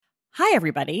Hi,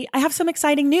 everybody. I have some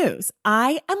exciting news.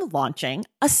 I am launching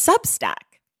a Substack.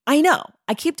 I know,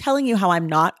 I keep telling you how I'm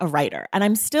not a writer, and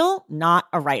I'm still not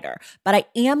a writer, but I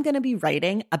am going to be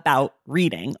writing about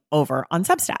reading over on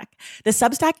Substack. The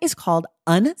Substack is called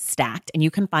Unstacked, and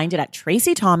you can find it at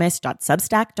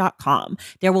traceythomas.substack.com.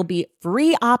 There will be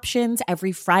free options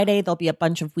every Friday. There'll be a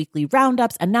bunch of weekly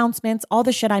roundups, announcements, all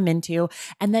the shit I'm into.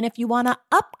 And then if you want to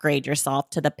upgrade yourself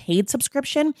to the paid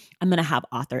subscription, I'm going to have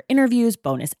author interviews,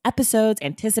 bonus episodes,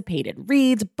 anticipated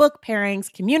reads, book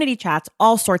pairings, community chats,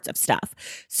 all sorts of stuff.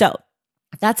 So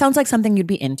if that sounds like something you'd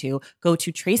be into, go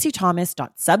to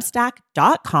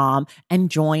traceythomas.substack.com and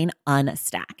join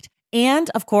Unstacked. And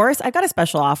of course, I've got a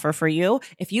special offer for you.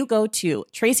 If you go to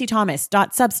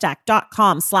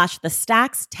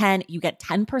traceythomas.substack.com/thestacks10, you get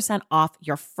 10% off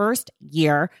your first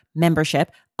year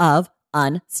membership of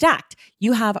Unstacked.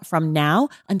 You have from now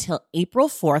until April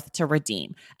 4th to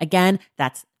redeem. Again,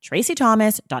 that's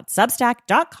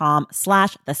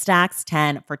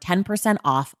traceythomas.substack.com/thestacks10 for 10%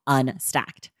 off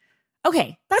Unstacked.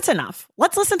 Okay, that's enough.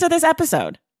 Let's listen to this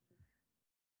episode.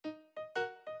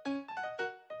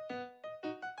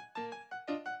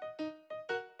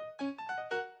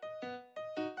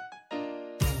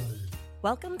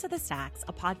 Welcome to The Stacks,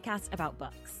 a podcast about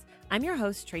books. I'm your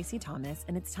host, Tracey Thomas,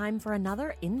 and it's time for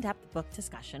another in-depth book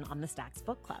discussion on the Stacks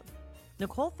Book Club.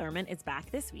 Niccole Thurman is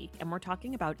back this week, and we're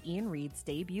talking about Iain Reid's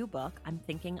debut book, I'm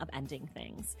Thinking of Ending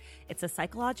Things. It's a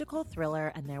psychological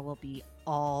thriller, and there will be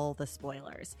all the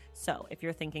spoilers. So if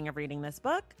you're thinking of reading this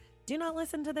book, do not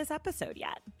listen to this episode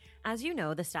yet. As you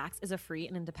know, The Stacks is a free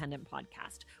and independent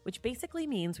podcast, which basically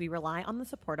means we rely on the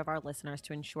support of our listeners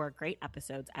to ensure great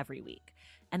episodes every week.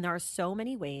 And there are so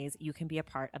many ways you can be a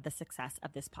part of the success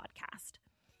of this podcast.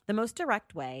 The most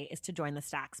direct way is to join the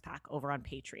Stacks Pack over on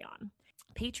Patreon.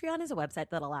 Patreon is a website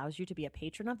that allows you to be a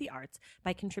patron of the arts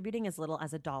by contributing as little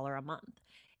as $1 a month.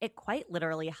 It quite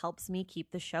literally helps me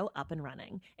keep the show up and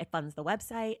running. It funds the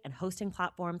website and hosting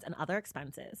platforms and other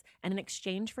expenses. And in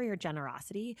exchange for your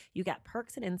generosity, you get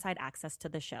perks and inside access to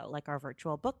the show, like our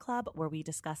virtual book club, where we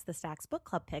discuss the Stacks Book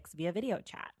Club picks via video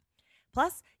chat.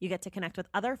 Plus, you get to connect with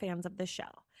other fans of the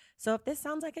show. So if this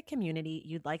sounds like a community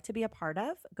you'd like to be a part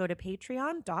of, go to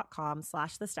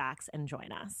patreon.com/thestacks and join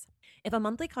us. If a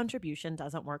monthly contribution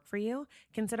doesn't work for you,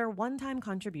 consider one-time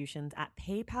contributions at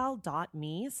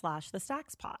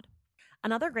paypal.me/thestackspod.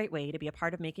 Another great way to be a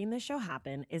part of making this show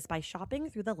happen is by shopping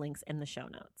through the links in the show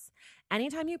notes.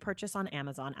 Anytime you purchase on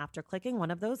Amazon after clicking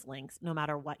one of those links, no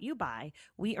matter what you buy,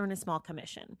 we earn a small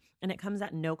commission, and it comes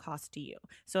at no cost to you.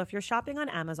 So if you're shopping on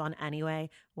Amazon anyway,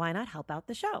 why not help out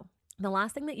the show? The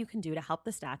last thing that you can do to help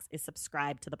the Stacks is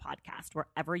subscribe to the podcast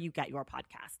wherever you get your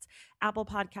podcasts. Apple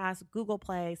Podcasts, Google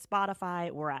Play,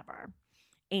 Spotify, wherever.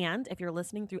 And if you're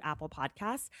listening through Apple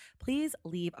Podcasts, please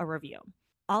leave a review.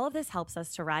 All of this helps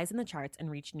us to rise in the charts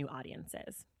and reach new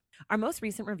audiences. Our most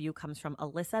recent review comes from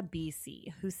Alyssa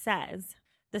BC, who says,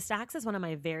 "The Stacks is one of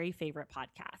my very favorite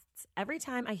podcasts. Every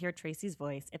time I hear Tracey's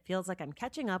voice, it feels like I'm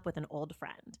catching up with an old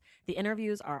friend. The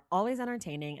interviews are always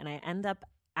entertaining, and I end up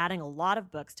adding a lot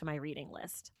of books to my reading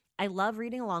list. I love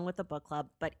reading along with the book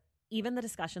club, but even the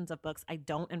discussions of books I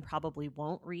don't and probably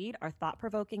won't read are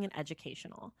thought-provoking and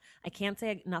educational. I can't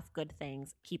say enough good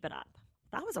things. Keep it up."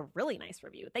 That was a really nice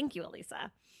review. Thank you,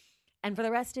 Elisa. And for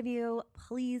the rest of you,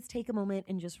 please take a moment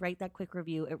and just write that quick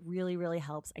review. It really, really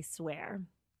helps, I swear.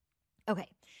 Okay,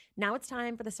 now it's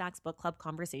time for the Stacks Book Club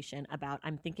conversation about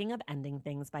I'm Thinking of Ending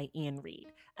Things by Iain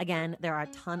Reid. Again, there are a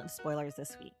ton of spoilers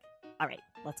this week. All right,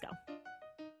 let's go.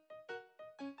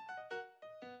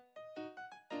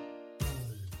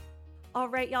 All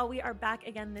right, y'all, we are back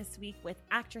again this week with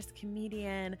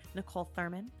actress-comedian Niccole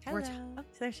Thurman. Hello. Oh,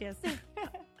 there she is.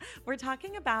 We're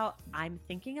talking about I'm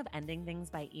Thinking of Ending Things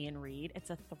by Iain Reid. It's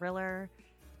a thriller,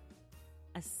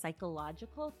 a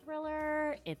psychological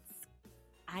thriller.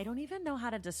 I don't even know how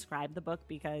to describe the book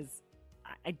because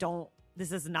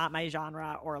this is not my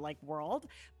genre or like world,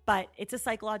 but it's a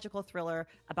psychological thriller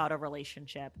about a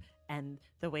relationship and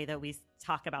the way that we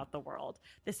talk about the world.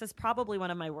 This is probably one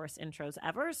of my worst intros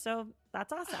ever, so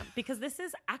that's awesome because this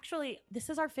is our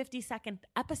 52nd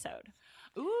episode.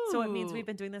 Ooh. So it means we've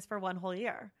been doing this for one whole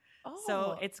year. Oh.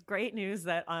 So it's great news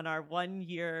that on our 1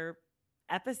 year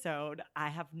episode, I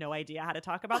have no idea how to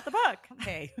talk about the book.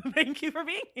 Hey, thank you for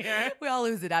being here. We all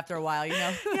lose it after a while, you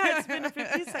know? Yeah, it's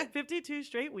been 52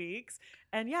 straight weeks.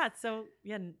 And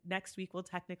next week will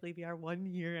technically be our 1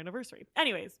 year anniversary.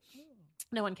 Anyways,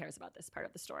 no one cares about this part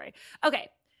of the story.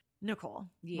 Okay, Niccole,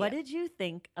 What did you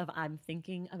think of I'm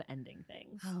Thinking of Ending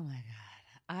Things? Oh my God.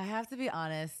 I have to be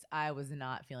honest, I was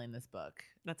not feeling this book.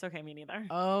 That's okay, me neither.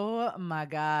 Oh my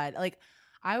God. Like,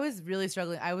 I was really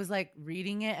struggling. I was like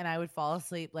reading it and I would fall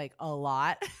asleep like a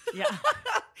lot. Yeah.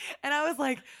 And I was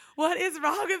like, what is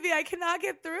wrong with me? I cannot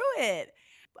get through it.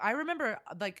 I remember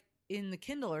like in the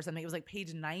Kindle or something, it was like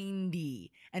page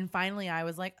 90. And finally I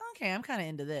was like, okay, I'm kind of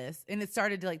into this. And it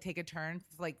started to like take a turn.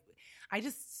 Like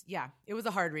it was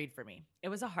a hard read for me. It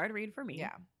was a hard read for me.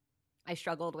 Yeah. I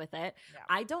struggled with it. Yeah.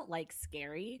 I don't like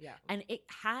scary. Yeah. And it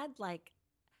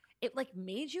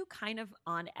made you kind of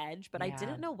on edge, but I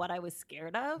didn't know what I was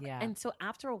scared of. Yeah. And so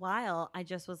after a while, I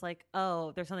just was like,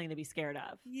 oh, there's something to be scared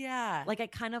of. Yeah. Like I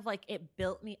kind of like it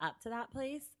built me up to that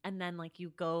place. And then like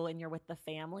you go and you're with the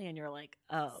family and you're like,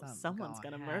 oh, someone's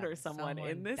going to murder someone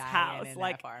in this house. In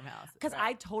like farmhouse. Because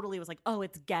I totally was like, oh,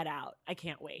 it's Get Out. I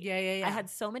can't wait. Yeah. I had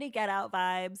so many Get Out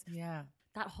vibes. Yeah.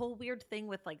 That whole weird thing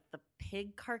with like the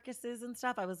pig carcasses and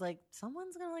stuff. I was like,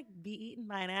 someone's going to like be eaten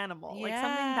by an animal. Yeah. Like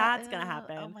something bad's going to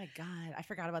happen. Oh my God. I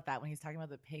forgot about that when he's talking about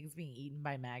the pigs being eaten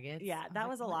by maggots. Yeah, that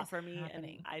was a lot for me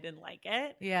happening? and I didn't like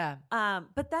it. Yeah.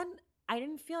 But then I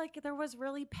didn't feel like there was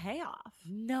really payoff.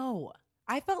 No.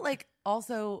 I felt like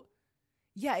also,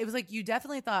 yeah, it was like you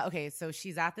definitely thought, okay, so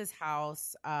she's at this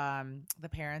house. The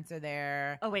parents are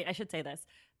there. Oh, wait, I should say this.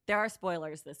 There are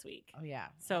spoilers this week. Oh, yeah.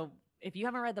 So if you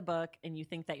haven't read the book and you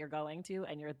think that you're going to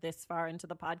and you're this far into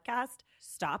the podcast,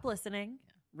 stop listening,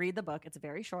 read the book. It's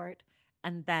very short.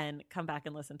 And then come back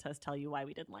and listen to us tell you why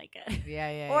we didn't like it.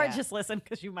 Yeah. Or just listen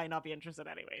because you might not be interested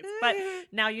anyways. But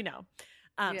now you know.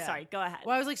 Sorry, go ahead.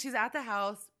 Well, I was like, she's at the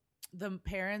house. The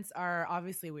parents are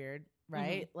obviously weird,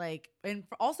 right? Mm-hmm. Like, and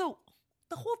also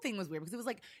the whole thing was weird because it was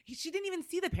like she didn't even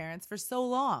see the parents for so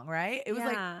long, right? It was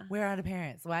like, where are the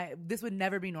parents? Why? This would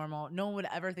never be normal. No one would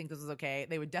ever think this was okay.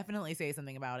 They would definitely say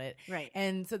something about it. Right.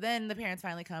 And so then the parents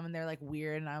finally come and they're like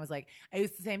weird. And I was like, it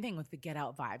was the same thing with the Get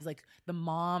Out vibes. Like the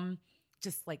mom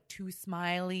just like too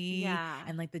smiley. Yeah.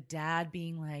 And like the dad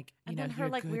being like, and then her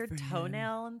like weird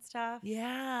toenail and stuff.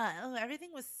 Yeah. Oh,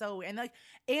 everything was so weird.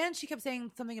 And she kept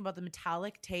saying something about the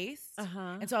metallic taste.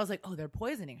 And so I was like, oh, they're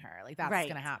poisoning her. Like that's going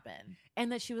to happen.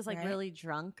 And that she was like really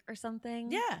drunk or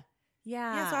something. Yeah.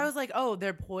 Yeah. So I was like, oh,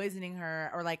 they're poisoning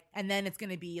her, or like, and then it's going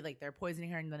to be like they're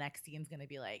poisoning her and the next scene's going to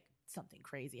be like something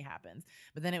crazy happens.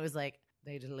 But then it was like,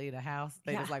 they just leave the house.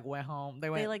 They just like went home. They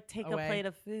like take away. A plate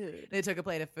of food. They took a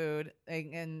plate of food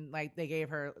and like they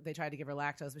tried to give her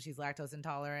lactose, but she's lactose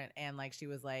intolerant. And like, she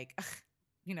was like,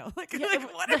 you know, like,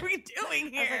 what are we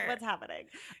doing here? I was like, what's happening?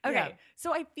 Okay.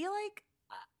 So I feel like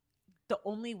the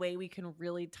only way we can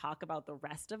really talk about the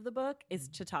rest of the book is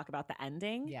to talk about the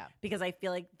ending. Yeah. Because I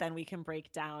feel like then we can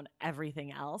break down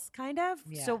everything else kind of.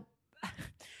 Yeah. So,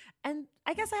 and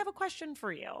I guess I have a question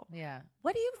for you. Yeah.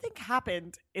 What do you think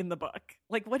happened in the book?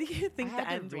 Like, what do you think the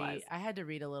end was? I had to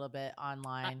read a little bit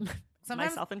online.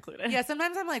 Sometimes, myself included. Yeah,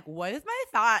 sometimes I'm like, what is my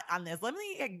thought on this? Let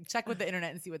me check with the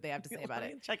internet and see what they have to say about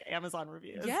it. Check Amazon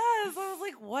reviews. Yes. I was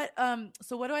like, what?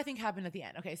 So what do I think happened at the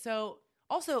end? Okay, so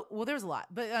also, well, there was a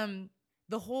lot, but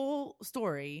the whole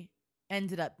story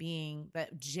ended up being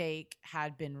that Jake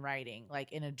had been writing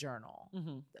like in a journal.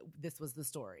 Mm-hmm. This was the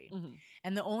story. Mm-hmm.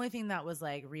 And the only thing that was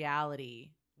like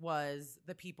reality was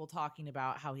the people talking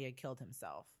about how he had killed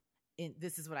himself.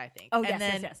 This is what I think. Oh,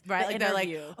 and yes. Right? The like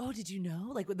interview. They're like, oh, did you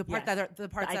know? Like the parts that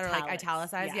are like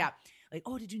italicized. Yeah. Like,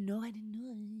 oh, did you know? I didn't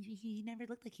know. He never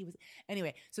looked like he was.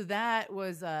 Anyway, so that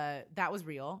was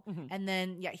real. Mm-hmm. And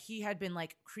then he had been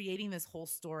like creating this whole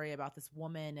story about this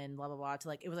woman and blah blah blah to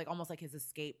like it was like almost like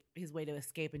his way to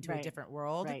escape into a different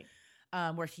world. Right.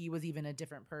 Where he was even a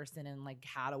different person and like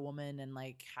had a woman and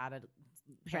like had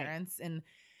parents. Right. And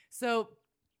so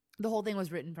the whole thing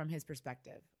was written from his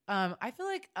perspective. I feel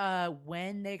like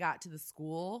when they got to the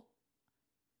school,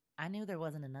 I knew there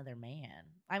wasn't another man.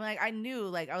 I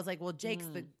was like, well, Jake's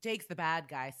the bad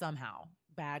guy somehow.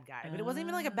 Bad guy. But it wasn't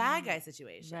even like a bad guy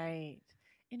situation. Right.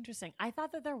 Interesting. I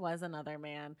thought that there was another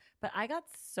man, but I got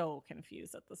so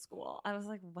confused at the school. I was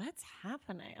like, what's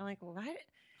happening? I'm like, what?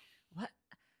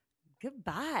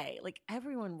 Goodbye. Like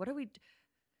everyone, what are we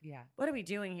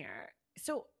doing here?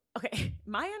 So, okay,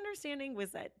 my understanding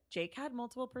was that Jake had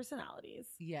multiple personalities.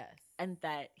 Yes. And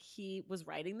that he was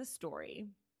writing the story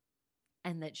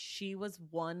and that she was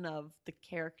one of the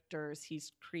characters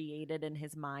he's created in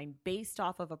his mind based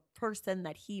off of a person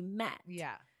that he met.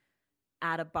 Yeah.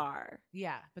 At a bar.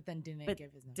 Yeah, but then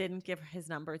didn't give his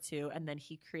number to, and then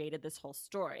he created this whole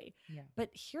story. Yeah. But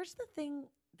here's the thing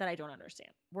that I don't understand.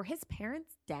 Were his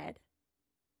parents dead?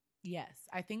 Yes,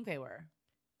 I think they were.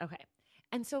 Okay.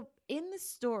 And so in the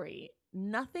story,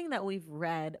 nothing that we've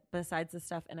read besides the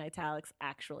stuff in italics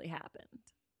actually happened.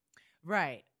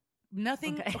 Right.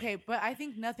 Nothing. Okay, but I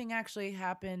think nothing actually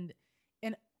happened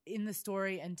in the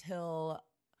story until,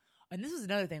 and this was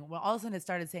another thing. When all of a sudden it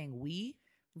started saying we,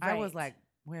 right. I was like,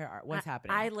 what's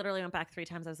happening? I literally went back 3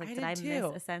 times. I was like, did I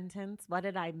miss a sentence? What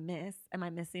did I miss? Am I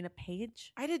missing a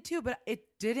page? I did too, but it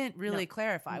didn't really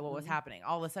clarify what was happening.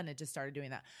 All of a sudden it just started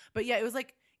doing that. But yeah, it was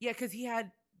like, because he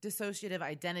had dissociative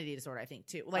identity disorder, I think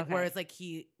too. Like where it's like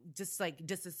he just like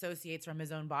disassociates from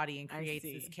his own body and creates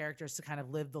these characters to kind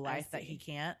of live the life that he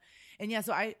can't. And yeah,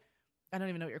 so I don't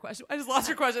even know what your question. I just lost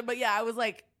your question. But yeah, I was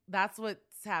like, that's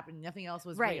what's happened. Nothing else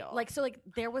was real. Like, so like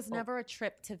there was never a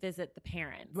trip to visit the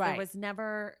parents. Right. There was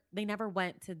never, they never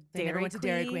went to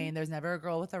Dairy Queen. There's never a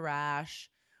girl with a rash,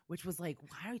 which was like,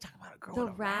 why are we talking about a girl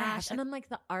with a rash? And then like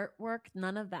the artwork,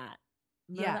 none of that.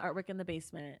 None of the artwork in the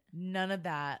basement. None of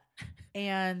that.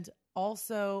 And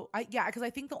also, because I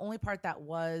think the only part that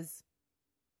was,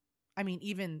 I mean,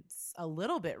 even a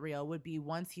little bit real would be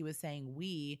once he was saying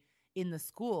we in the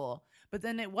school, but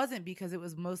then it wasn't because it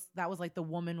was that was like the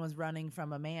woman was running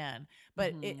from a man.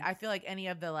 But I feel like any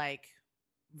of the like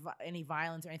any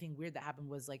violence or anything weird that happened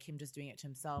was like him just doing it to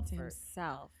himself.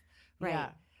 Right. Yeah,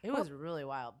 it was really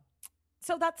wild.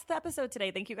 So that's the episode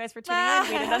today. Thank you guys for tuning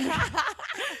in.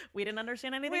 We didn't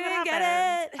understand anything that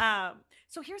happened. Get it.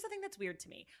 So here's the thing that's weird to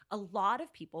me. A lot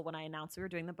of people, when I announced we were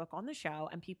doing the book on the show,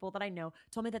 and people that I know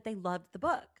told me that they loved the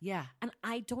book. Yeah. And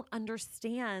I don't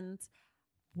understand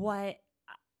what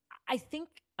I think.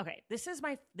 Okay, this is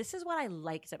what I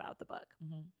liked about the book.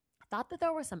 I thought that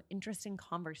there were some interesting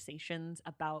conversations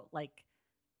about like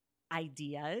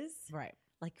ideas. Right.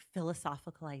 Like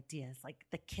philosophical ideas, like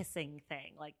the kissing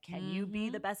thing. Like, can you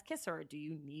be the best kisser? Or do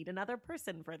you need another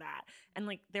person for that? And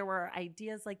like, there were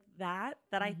ideas like that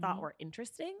I thought were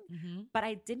interesting, but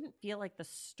I didn't feel like the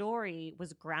story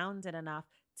was grounded enough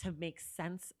to make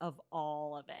sense of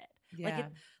all of it. Yeah.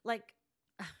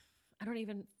 I don't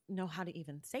even know how to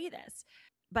even say this,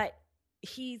 but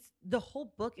the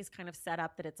whole book is kind of set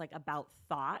up that it's like about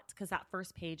thought, because that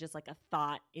first page is like a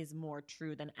thought is more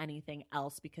true than anything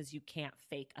else because you can't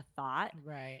fake a thought.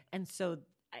 Right. And so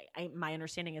my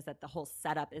understanding is that the whole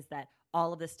setup is that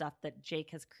all of this stuff that Jake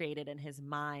has created in his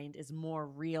mind is more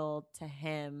real to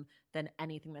him than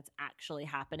anything that's actually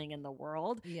happening in the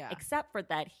world. Yeah. Except for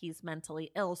that he's mentally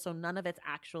ill. So none of it's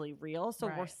actually real.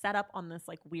 So we're set up on this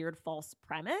like weird false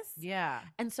premise. Yeah.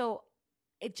 And so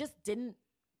it just didn't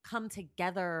come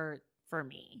together for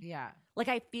me. Yeah. Like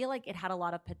I feel like it had a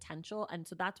lot of potential, and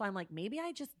so that's why I'm like, maybe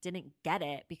I just didn't get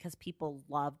it because people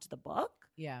loved the book.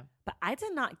 Yeah. But I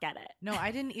did not get it. No,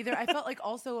 I didn't either. I felt like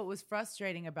also what was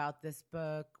frustrating about this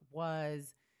book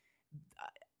was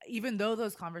even though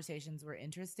those conversations were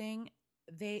interesting,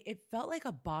 it felt like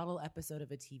a bottle episode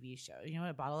of a TV show. You know what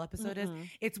a bottle episode is?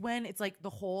 It's when it's like the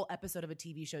whole episode of a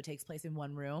TV show takes place in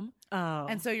one room. Oh.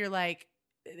 And so you're like,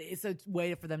 it's a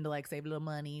way for them to like save a little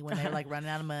money when they're like running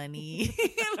out of money.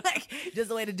 Like just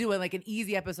a way to do it, like an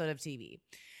easy episode of TV.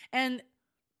 And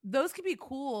those could be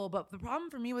cool, but the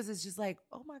problem for me was it's just like,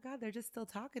 oh my God, they're just still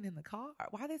talking in the car.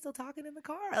 Why are they still talking in the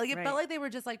car? Like it felt like they were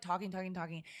just like talking.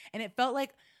 And it felt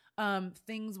like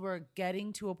things were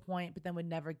getting to a point, but then would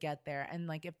never get there. And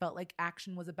like it felt like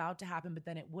action was about to happen, but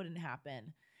then it wouldn't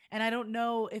happen. And I don't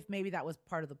know if maybe that was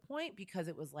part of the point, because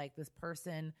it was like this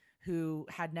person who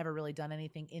had never really done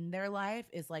anything in their life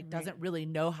is like, doesn't really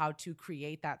know how to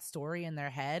create that story in their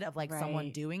head of like someone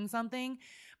doing something.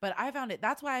 But I found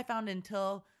that's why I found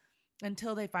until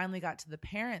they finally got to the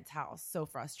parents' house so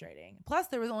frustrating. Plus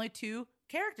there was only 2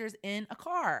 characters in a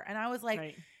car. And I was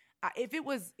like, if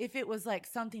it was like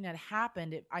something had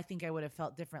happened, I think I would have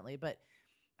felt differently, but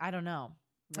I don't know.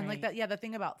 And like that, the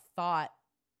thing about thought,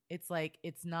 it's like,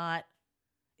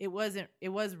 it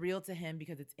was real to him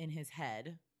because it's in his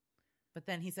head. But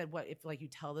then he said, what if like you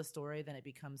tell the story, then it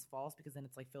becomes false because then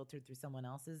it's like filtered through someone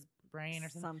else's brain or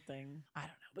something. I don't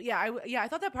know. But I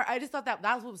thought that part, I just thought that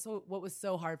was what was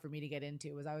so hard for me to get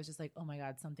into was I was just like, oh my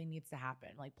God, something needs to happen.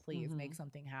 Like, please make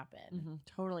something happen.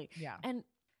 Totally. Yeah. And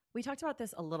we talked about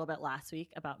this a little bit last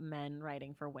week about men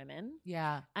writing for women.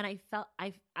 Yeah. And I felt,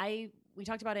 we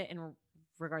talked about it in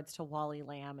regards to Wally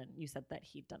Lamb, and you said that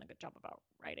he'd done a good job about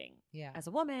writing as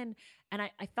a woman. And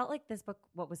I felt like this book,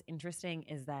 what was interesting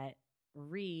is that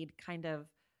Reid kind of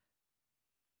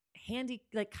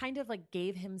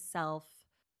gave himself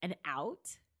an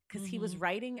out, because he was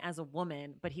writing as a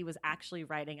woman, but he was actually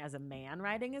writing as a man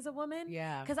writing as a woman.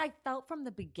 Yeah. Because I felt from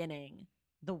the beginning,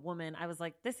 the woman, I was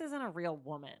like, this isn't a real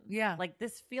woman. Yeah. Like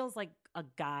this feels like a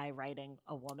guy writing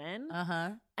a woman.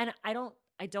 And I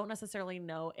don't necessarily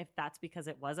know if that's because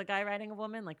it was a guy writing a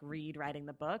woman, like Reid writing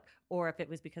the book, or if it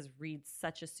was because Reid's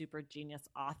such a super genius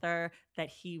author that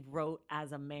he wrote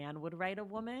as a man would write a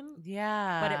woman.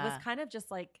 Yeah. But it was kind of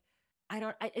just like,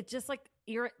 it just like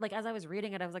like as I was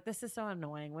reading it, I was like, this is so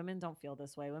annoying. Women don't feel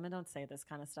this way. Women don't say this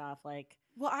kind of stuff. Like,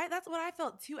 well, that's what I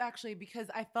felt too, actually, because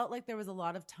I felt like there was a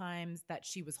lot of times that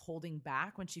she was holding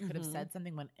back when she could have said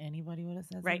something when anybody would have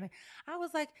said something. I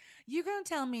was like, you're going to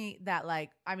tell me that,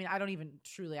 like, I mean, I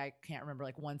can't remember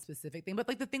like one specific thing, but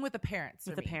like the thing with the parents.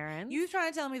 With the parents? You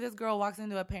trying to tell me this girl walks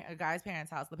into a guy's parents'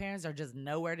 house. The parents are just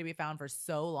nowhere to be found for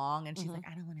so long. And she's like,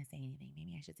 I don't want to say anything.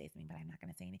 Maybe I should say something, but I'm not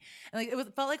going to say anything. And like,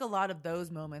 it felt like a lot of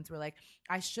those moments were like,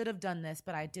 I should have done this,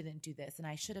 but I didn't do this. And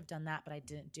I should have done that, but I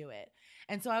didn't do it.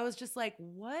 And so I was just like,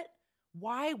 what?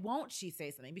 Why won't she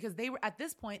say something? Because they were, at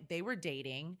this point, they were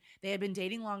dating. They had been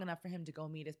dating long enough for them to go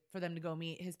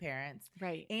meet his parents.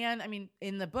 Right. And I mean,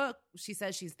 in the book, she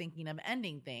says she's thinking of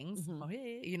ending things. Oh,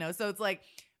 hey. You know, so it's like,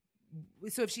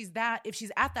 so if she's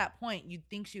at that point, you'd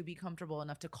think she would be comfortable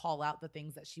enough to call out the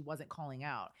things that she wasn't calling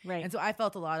out. Right. And so I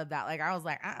felt a lot of that. Like, I was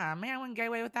like, man, I wouldn't get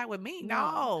away with that with me.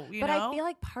 No. But I feel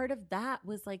like part of that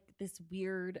was like this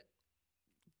weird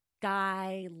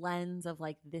guy lens of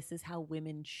like, this is how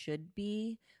women should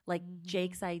be. Like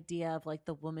Jake's idea of like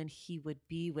the woman he would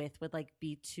be with would like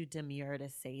be too demure to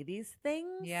say these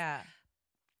things. Yeah.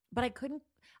 But I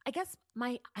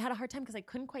had a hard time because I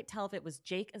couldn't quite tell if it was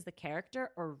Jake as the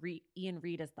character or Iain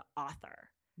Reid as the author.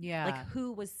 Yeah. Like,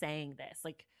 who was saying this?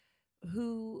 Like,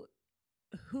 who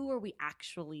are we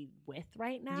actually with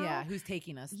right now? Yeah. Who's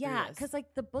taking us? Yeah. Because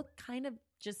like the book kind of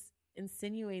just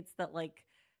insinuates that like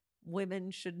women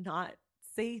should not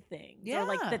say things. Yeah. Or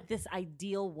like that this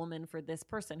ideal woman for this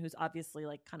person who's obviously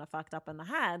like kind of fucked up in the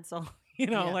head. So, you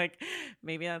know, like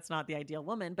maybe that's not the ideal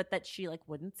woman, but that she like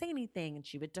wouldn't say anything and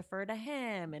she would defer to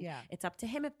him. And it's up to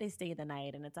him if they stay the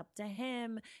night, and it's up to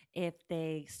him if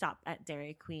they stop at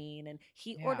Dairy Queen, and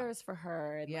he orders for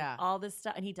her and like all this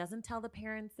stuff. And he doesn't tell the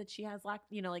parents that she has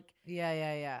you know, like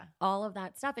all of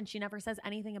that stuff. And she never says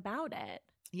anything about it.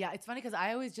 Yeah, it's funny because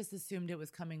I always just assumed it was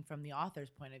coming from the author's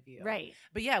point of view. Right.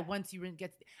 But yeah, once you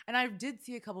get – and I did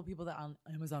see a couple people that on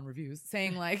Amazon reviews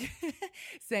saying like,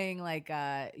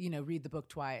 you know, read the book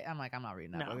twice. I'm like, I'm not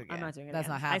reading that book again. I'm not doing it That's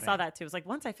again. not happening. I saw that too. It was like,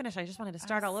 once I finished, I just wanted to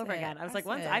start all over again. I was like,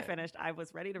 once I finished, I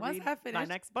was ready to read my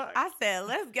next book. I said,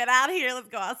 let's get out of here. Let's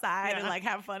go outside and like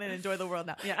have fun and enjoy the world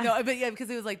now. Yeah. No, but yeah, because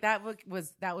it was like that book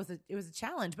was a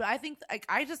challenge. But I think like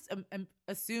I just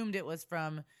assumed it was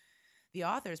from the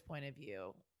author's point of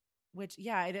view. Which,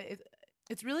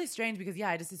 it's really strange because,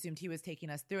 I just assumed he was taking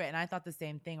us through it. And I thought the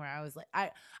same thing where I was like,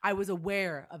 I was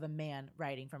aware of a man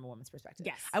writing from a woman's perspective.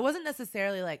 Yes. I wasn't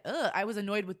necessarily like, I was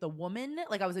annoyed with the woman.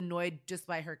 Like, I was annoyed just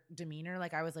by her demeanor.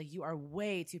 Like, I was like, you are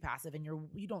way too passive and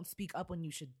you don't speak up when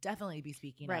you should definitely be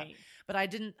speaking up. But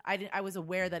I was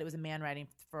aware that it was a man writing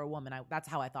for a woman. That's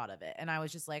how I thought of it. And I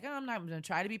was just like, I'm going to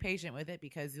try to be patient with it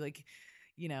because, like,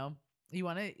 you know, you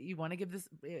want to give this.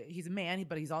 He's a man,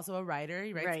 but he's also a writer.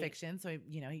 He writes fiction, so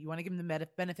you know you want to give him the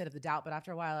benefit of the doubt. But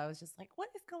after a while, I was just like, "What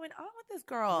is going on with this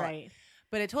girl?" Right.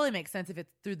 But it totally makes sense if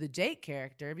it's through the Jake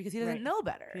character because he doesn't know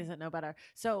better. He doesn't know better.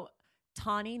 So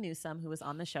Tawny Newsome, who was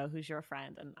on the show, who's your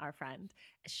friend and our friend,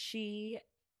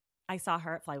 I saw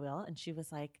her at Flywheel and she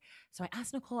was like, so I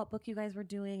asked Niccole what book you guys were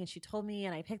doing and she told me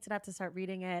and I picked it up to start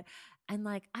reading it. And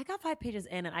like, I got 5 pages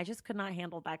in and I just could not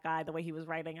handle that guy the way he was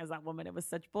writing as that woman. It was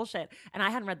such bullshit. And I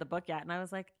hadn't read the book yet. And I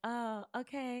was like, oh,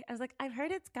 okay. I was like, I've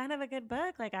heard it's kind of a good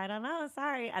book. Like, I don't know.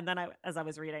 Sorry. And then as I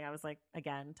was reading, I was like,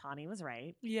 again, Tawny was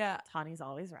right. Yeah. Tawny's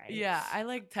always right. Yeah. I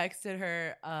like texted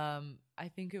her, I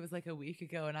think it was like a week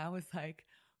ago. And I was like,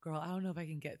 girl, I don't know if I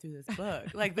can get through this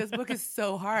book. Like, this book is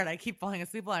so hard. I keep falling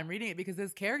asleep while I'm reading it because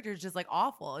this character is just like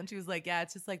awful. And she was like, yeah,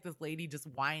 it's just like this lady just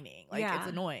whining. Like, it's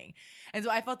annoying. And so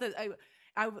I felt that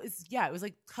it was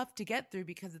like tough to get through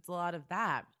because it's a lot of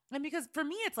that. And because for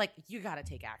me, it's like, you got to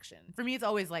take action. For me, it's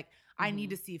always like, I need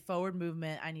to see forward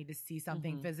movement. I need to see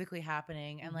something physically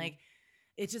happening. And like,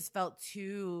 it just felt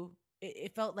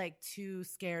it felt like too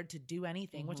scared to do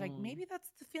anything, which like maybe that's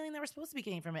the feeling that we're supposed to be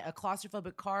getting from it. A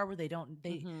claustrophobic car where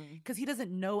because he doesn't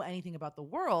know anything about the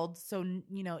world. So,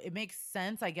 you know, it makes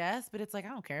sense, I guess, but it's like, I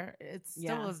don't care. It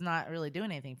still is not really doing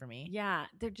anything for me. Yeah.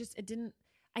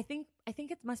 I think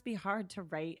it must be hard to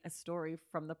write a story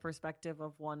from the perspective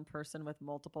of one person with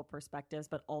multiple perspectives,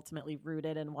 but ultimately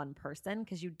rooted in one person.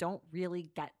 Cause you don't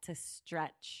really get to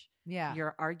stretch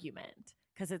your argument.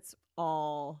 Cause it's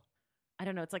all, I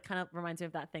don't know. It's like kind of reminds me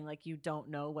of that thing. Like you don't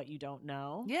know what you don't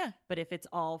know. Yeah. But if it's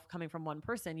all coming from one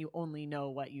person, you only know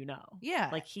what you know. Yeah.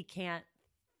 Like he can't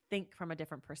think from a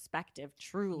different perspective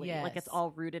truly. Yes. Like it's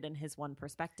all rooted in his one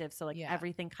perspective. So like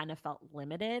everything kind of felt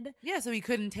limited. Yeah. So he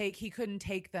couldn't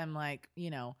take them like,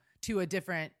 you know, to a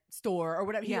different store or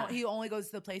whatever. He only goes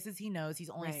to the places he knows. He's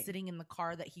only sitting in the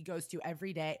car that he goes to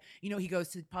every day. You know, he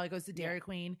probably goes to Dairy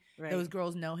Queen. Right. Those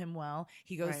girls know him well.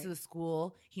 He goes to the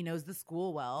school. He knows the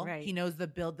school well. Right. He knows the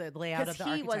layout of the architecture.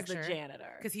 Because he was the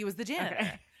janitor. Because he was the janitor.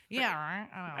 Okay. Yeah, right.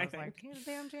 I was like, he's a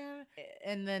damn janitor.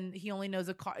 And then he only knows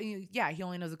a car. Yeah, he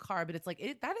only knows a car. But it's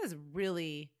like, that is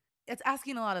really... It's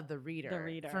asking a lot of the reader.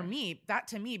 For me,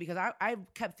 because I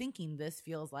kept thinking this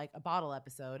feels like a bottle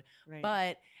episode. Right.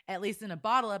 But at least in a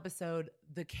bottle episode,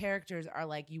 the characters are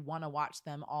like, you want to watch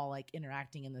them all like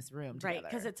interacting in this room together. Right,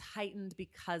 because it's heightened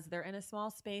because they're in a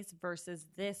small space versus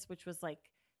this, which was like,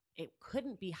 it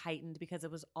couldn't be heightened because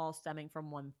it was all stemming from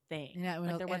one thing. Yeah,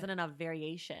 like there wasn't enough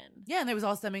variation. Yeah, and it was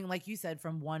all stemming, like you said,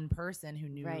 from one person who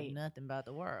knew nothing about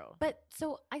the world. But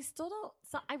so I still don't.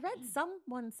 So I read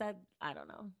someone said, I don't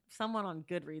know, someone on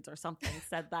Goodreads or something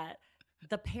said that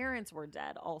the parents were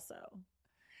dead also.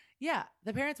 Yeah,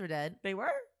 the parents were dead. They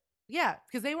were? Yeah,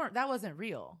 because they weren't. That wasn't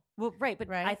real. Well, right, but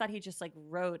I thought he just like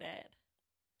wrote it.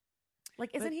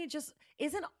 Like,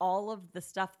 isn't all of the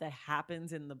stuff that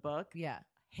happens in the book? Yeah.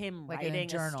 Him like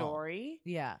writing a story,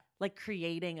 like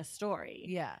creating a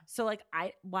story, So like,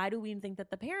 why do we think that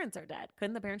the parents are dead?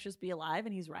 Couldn't the parents just be alive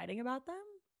and he's writing about them?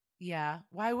 Yeah.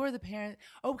 Why were the parents?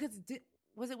 Oh, because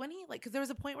was it when he like? Because there was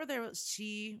a point where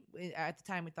she at the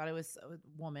time we thought it was a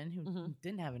woman who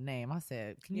didn't have a name. I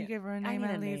said, "Can you give her a name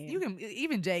at least?" You can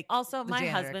even Jake. Also, my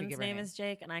husband's name is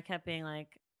Jake, and I kept being like,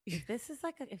 if this is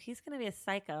like, if he's going to be a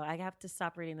psycho, I have to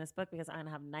stop reading this book because I'm going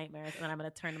to have nightmares. And then I'm going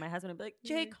to turn to my husband and be like,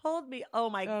 Jake, hold me.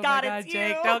 Oh my God, it's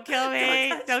Jake, you. Don't kill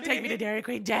me. Don't take me to Dairy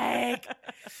Queen, Jake.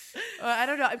 I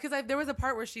don't know. Because there was a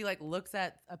part where she like looks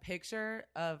at a picture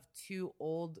of two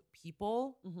old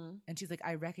people and she's like,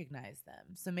 I recognize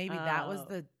them. So maybe that was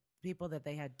the people that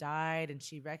they had died and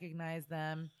she recognized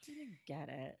them. I didn't get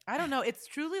it. I don't know. It's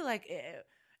truly like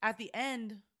at the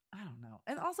end... I don't know.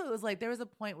 And also it was like there was a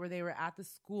point where they were at the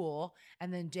school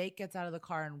and then Jake gets out of the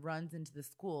car and runs into the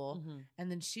school and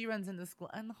then she runs into the school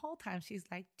and the whole time she's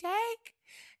like,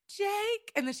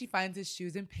 Jake. And then she finds his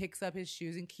shoes and picks up his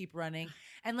shoes and keep running.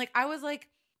 And like, I was like,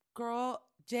 girl,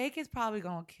 Jake is probably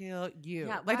going to kill you.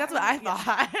 Yeah, like, that's what I thought.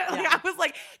 Like, I was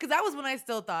like, because that was when I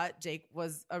still thought Jake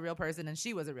was a real person and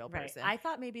she was a real person. I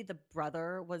thought maybe the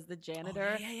brother was the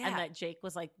janitor and that Jake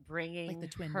was like bringing like the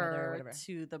twin her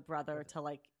to the brother to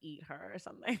like eat her or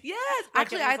something. Yes. Like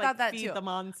actually, I thought that too. The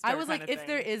monster I was like, if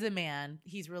there is a man,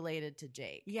 he's related to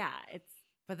Jake. Yeah.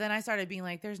 But then I started being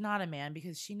like, there's not a man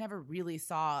because she never really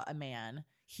saw a man.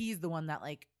 He's the one that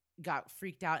like got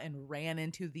freaked out and ran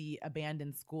into the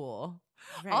abandoned school.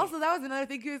 Right. Also, that was another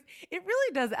thing because it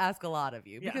really does ask a lot of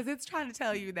you because it's trying to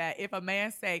tell you that if a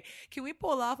man say, can we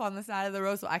pull off on the side of the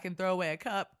road so I can throw away a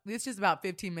cup? It's just about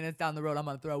 15 minutes down the road. I'm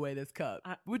going to throw away this cup.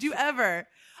 Would you ever?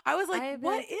 I was like,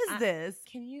 what is this?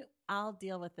 I'll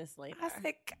deal with this later. I was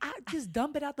like, just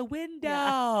dump it out the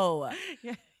window.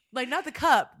 Yeah. Like, not the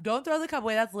cup. Don't throw the cup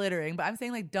away. That's littering. But I'm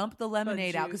saying, like, dump the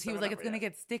lemonade out because he was like, it's going to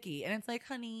get sticky. And it's like,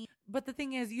 honey. But the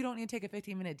thing is, you don't need to take a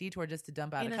 15-minute detour just to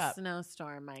dump out a cup. In a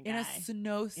snowstorm, my guy. In a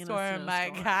snowstorm, my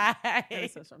guy. In a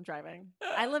snowstorm driving.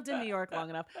 I lived in New York long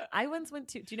enough. I once went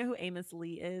to, do you know who Amos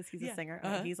Lee is? He's a singer.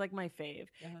 He's like my fave.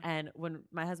 And when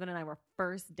my husband and I were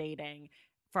first dating,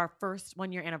 for our first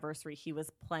 1-year anniversary, he was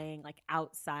playing like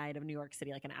outside of New York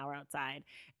City, like an hour outside.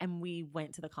 And we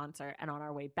went to the concert and on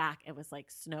our way back, it was like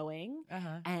snowing.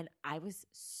 And I was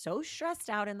so stressed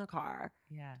out in the car.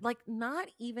 Yeah. Like not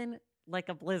even like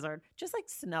a blizzard, just like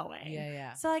snowing.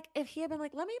 Yeah. So like if he had been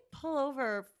like, let me pull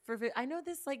over for, I know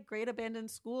this like great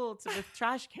abandoned school with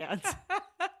trash cans.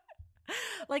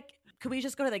 Like, could we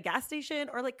just go to the gas station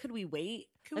or like, could we wait?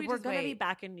 We're going to be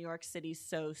back in New York City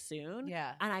so soon.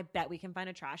 Yeah. And I bet we can find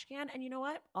a trash can. And you know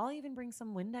what? I'll even bring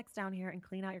some Windex down here and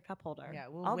clean out your cup holder. Yeah,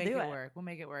 I'll make it work. We'll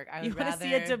make it work. You want to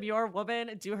see a demure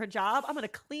woman do her job? I'm going to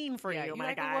clean for you, my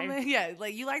like guy. Yeah,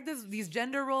 like you like these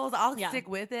gender roles. I'll stick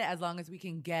with it as long as we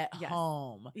can get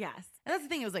home. Yes. And that's the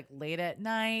thing. It was like late at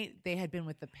night. They had been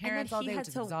with the parents all day, which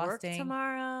is exhausting. Work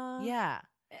tomorrow. Yeah.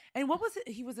 And what was it?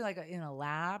 He was like in a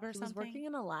lab or something? He was working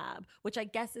in a lab, which I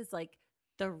guess is like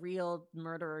the real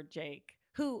murderer, Jake,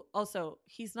 who also,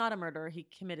 he's not a murderer. He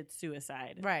committed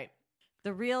suicide. Right.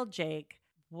 The real Jake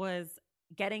was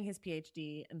getting his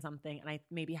PhD in something and I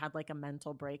maybe had like a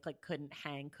mental break, like couldn't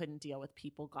hang, couldn't deal with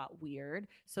people, got weird.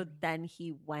 So then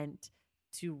he went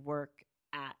to work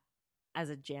as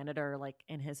a janitor, like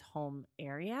in his home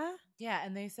area. Yeah.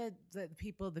 And they said that the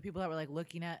people that were like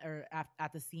looking at or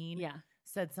at the scene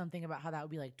said something about how that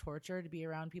would be like torture to be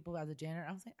around people as a janitor.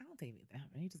 I was like, I don't think that.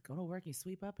 You just go to work, you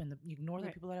sweep up, and you ignore the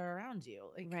people that are around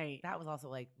you. Like, that was also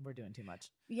like, we're doing too much.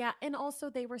 Yeah, and also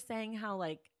they were saying how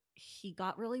like he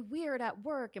got really weird at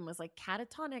work and was like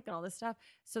catatonic and all this stuff.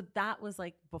 So that was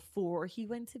like before he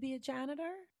went to be a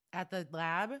janitor at the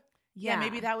lab. Yeah,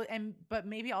 maybe that was, but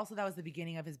maybe also that was the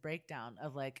beginning of his breakdown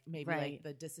of like maybe like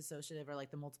the disassociative or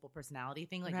like the multiple personality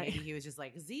thing. Like maybe he was just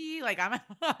like, like I'm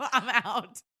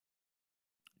out.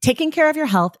 Taking care of your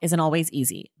health isn't always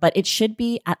easy, but it should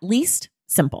be at least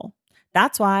simple.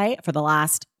 That's why for the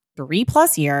last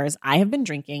 3+ years, I have been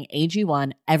drinking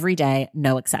AG1 every day,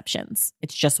 no exceptions.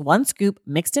 It's just 1 scoop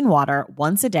mixed in water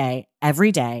once a day,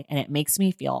 every day, and it makes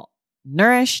me feel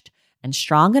nourished and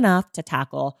strong enough to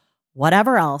tackle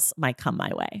whatever else might come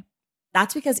my way.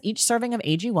 That's because each serving of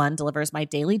AG1 delivers my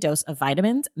daily dose of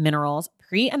vitamins, minerals,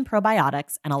 pre- and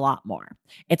probiotics, and a lot more.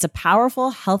 It's a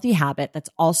powerful, healthy habit that's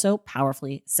also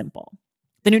powerfully simple.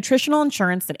 The nutritional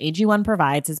insurance that AG1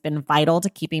 provides has been vital to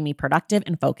keeping me productive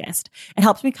and focused. It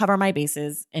helps me cover my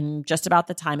bases in just about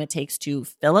the time it takes to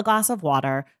fill a glass of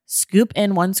water, scoop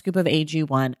in 1 scoop of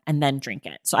AG1, and then drink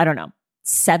it. So I don't know,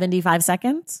 75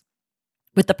 seconds?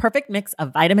 With the perfect mix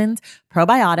of vitamins,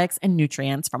 probiotics, and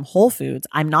nutrients from Whole Foods,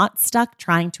 I'm not stuck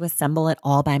trying to assemble it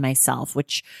all by myself,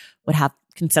 which would have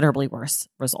considerably worse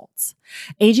results.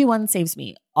 AG1 saves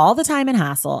me all the time and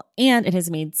hassle, and it has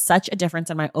made such a difference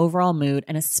in my overall mood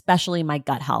and especially my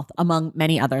gut health, among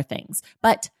many other things.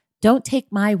 But don't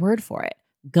take my word for it.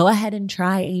 Go ahead and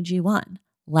try AG1.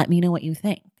 Let me know what you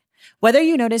think. Whether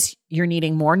you notice you're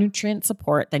needing more nutrient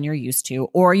support than you're used to,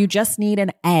 or you just need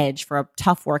an edge for a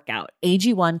tough workout,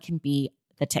 AG1 can be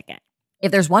the ticket.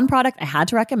 If there's one product I had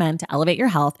to recommend to elevate your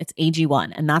health, it's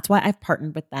AG1, and that's why I've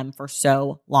partnered with them for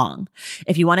so long.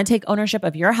 If you want to take ownership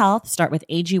of your health, start with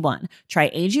AG1.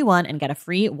 Try AG1 and get a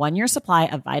free 1-year supply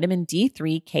of vitamin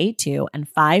D3, K2, and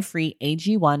 5 free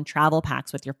AG1 travel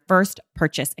packs with your first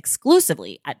purchase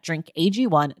exclusively at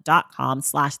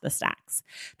drinkag1.com/thestacks.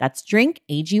 That's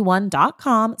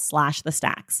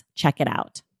drinkag1.com/thestacks. Check it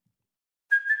out.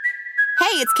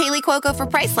 Hey, it's Kaylee Cuoco for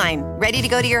Priceline. Ready to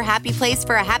go to your happy place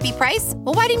for a happy price?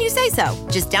 Well, why didn't you say so?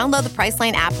 Just download the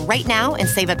Priceline app right now and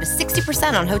save up to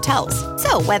 60% on hotels.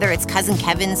 So whether it's Cousin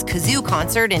Kevin's Kazoo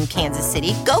Concert in Kansas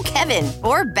City, go Kevin,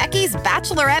 or Becky's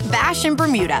Bachelorette Bash in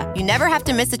Bermuda, you never have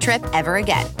to miss a trip ever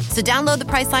again. So download the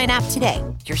Priceline app today.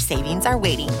 Your savings are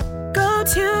waiting. Go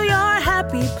to your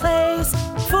happy place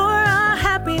for a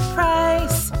happy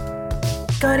price.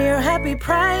 Go to your happy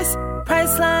price,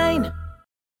 Priceline.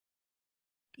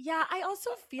 Yeah, I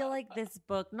also feel like this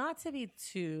book, not to be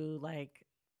too like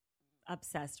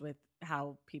obsessed with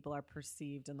how people are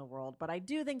perceived in the world, but I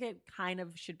do think it kind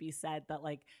of should be said that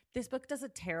like this book does a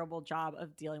terrible job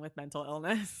of dealing with mental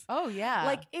illness. Oh yeah.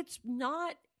 Like it's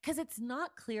not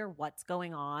clear what's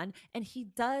going on, and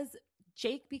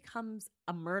Jake becomes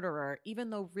a murderer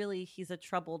even though really he's a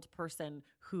troubled person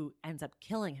who ends up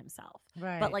killing himself.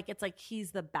 Right. But like it's like he's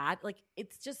the bad, like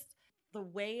it's just the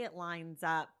way it lines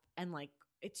up, and like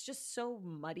it's just so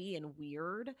muddy and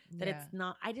weird that it's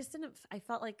not, I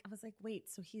felt like, I was like, wait,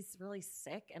 so he's really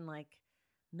sick and like,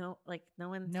 no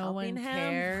one's helping him.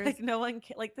 Cares. Like no one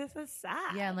like this is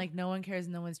sad. Yeah, and like no one cares,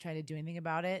 no one's trying to do anything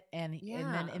about it. And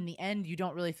then in the end you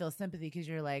don't really feel sympathy because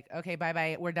you're like, okay,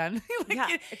 bye, we're done.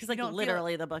 Because like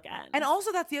literally the book ends. And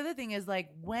also that's the other thing is like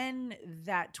when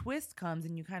that twist comes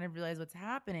and you kind of realize what's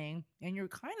happening and you're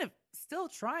kind of still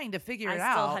trying to figure it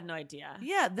out. I still had no idea.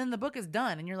 Yeah, then the book is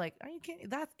done and you're like, are you kidding?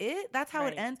 That's it? That's how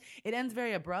it ends? It ends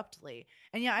very abruptly.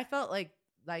 And yeah, I felt like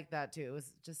that too. It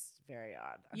was just very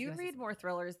odd. You read more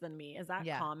thrillers than me. Is that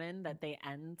common that they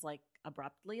end like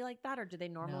abruptly like that, or do they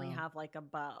normally have like a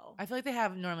bow? I feel like they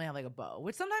normally have like a bow,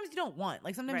 which sometimes you don't want.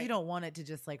 Like sometimes you don't want it to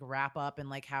just like wrap up and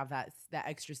like have that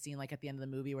extra scene like at the end of the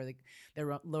movie where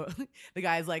the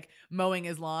guy's like mowing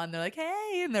his lawn. They're like,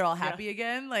 hey, and they're all happy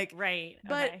again. Like right.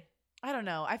 But okay. I don't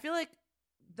know. I feel like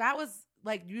that was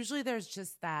like usually there's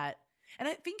just that. And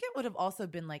I think it would have also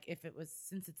been like if it was,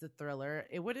 since it's a thriller,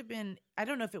 it would have been, I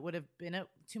don't know if it would have been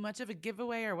too much of a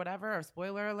giveaway or whatever, or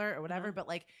spoiler alert or whatever, but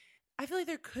like I feel like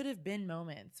there could have been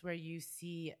moments where you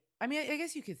see, I mean, I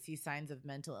guess you could see signs of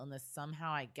mental illness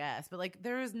somehow, I guess, but like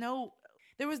there was no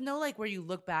like where you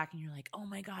look back and you're like, oh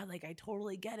my God, like I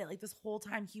totally get it. Like this whole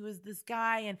time he was this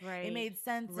guy and it made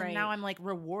sense. And now I'm like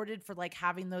rewarded for like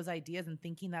having those ideas and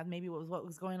thinking that maybe was what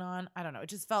was going on. I don't know. It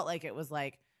just felt like it was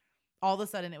like, all of a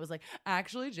sudden it was like,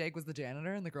 actually Jake was the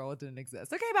janitor and the girl didn't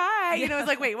exist. Okay, bye. You know, it's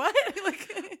like, wait, what?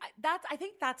 Like I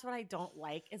think that's what I don't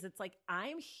like is it's like,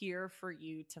 I'm here for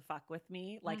you to fuck with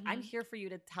me. Like I'm here for you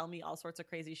to tell me all sorts of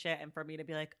crazy shit and for me to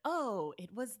be like, oh,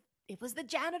 it was it was the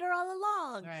janitor all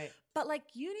along. Right. But like,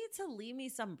 you need to leave me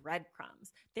some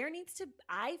breadcrumbs.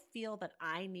 I feel that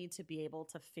I need to be able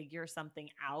to figure something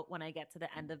out when I get to the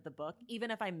end of the book,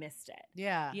 even if I missed it.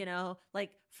 Yeah. You know,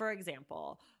 like for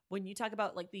example, when you talk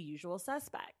about like The Usual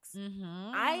Suspects,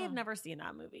 Mm-hmm. I have never seen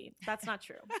that movie. That's not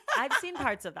true. I've seen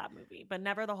parts of that movie, but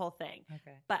never the whole thing.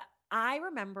 Okay. But I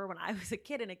remember when I was a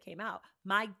kid and it came out,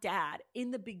 my dad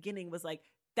in the beginning was like,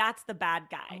 that's the bad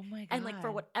guy. Oh my God. And like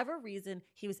for whatever reason,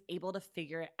 he was able to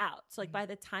figure it out. So like by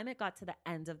the time it got to the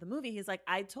end of the movie, he's like,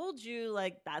 I told you,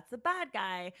 like, that's the bad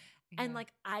guy. Yeah. And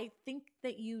like, I think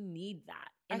that you need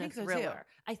that in a thriller. So too.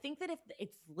 I think that if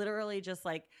it's literally just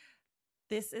like,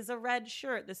 this is a red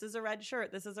shirt, this is a red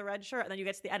shirt, this is a red shirt. And then you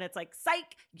get to the end, it's like,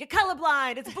 psych, you're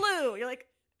colorblind, it's blue. You're like,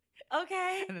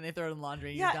 okay. And then they throw it in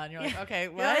laundry and you're done. You're like, okay,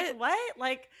 what? Like, what?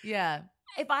 Like, yeah.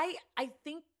 If I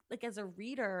think like as a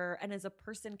reader and as a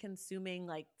person consuming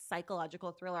like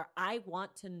psychological thriller, I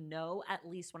want to know at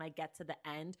least when I get to the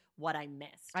end what I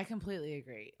missed. I completely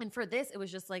agree. And for this, it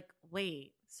was just like,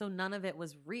 wait, so none of it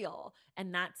was real.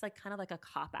 And that's like kind of like a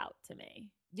cop out to me.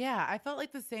 Yeah, I felt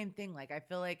like the same thing. Like, I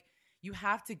feel like you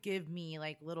have to give me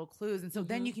like little clues. And so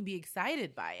then you can be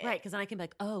excited by it. Right. Because then I can be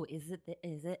like, oh, is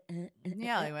it?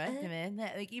 Yeah.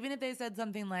 Like even if they said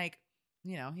something like,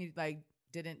 you know, he like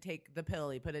didn't take the pill,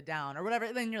 he put it down or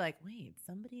whatever. Then you're like, wait,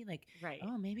 somebody like,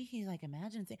 oh, maybe he like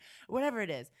imagined things, whatever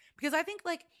it is. Because I think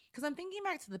like, because I'm thinking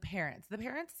back to the parents. The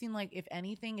parents seem like if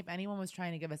anyone was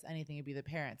trying to give us anything, it'd be the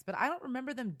parents. But I don't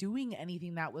remember them doing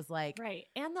anything that was like. Right.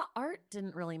 And the art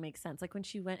didn't really make sense. Like when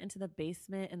she went into the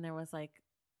basement and there was like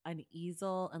an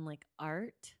easel and like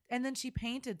art. And then she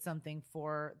painted something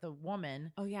for the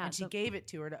woman. Oh yeah. And she gave it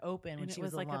to her to open when she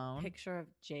was alone. It was like a picture of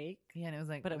Jake. Yeah, and it was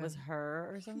like, but it was her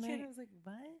or something. Yeah, it was like,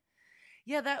 what?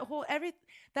 Yeah,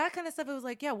 that kind of stuff. It was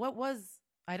like, yeah,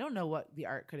 I don't know what the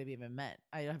art could have even meant.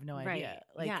 I have no idea.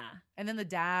 Like, yeah. And then the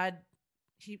dad,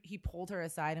 he pulled her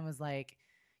aside and was like,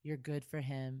 you're good for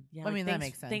him. Yeah, I mean, that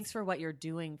makes sense. Thanks for what you're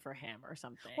doing for him or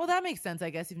something. Well, that makes sense,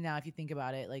 I guess, even now if you think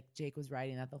about it. Like, Jake was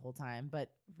writing that the whole time. But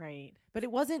But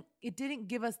it didn't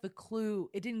give us the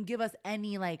clue. It didn't give us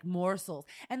any, like, morsels.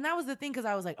 And that was the thing, because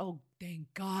I was like, oh,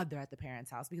 thank God they're at the parents'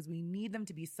 house, because we need them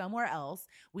to be somewhere else.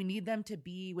 We need them to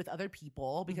be with other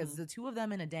people, because the two of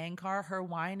them in a dang car, her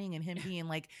whining and him being,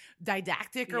 like,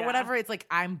 didactic or whatever. It's like,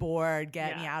 I'm bored.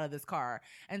 Get me out of this car.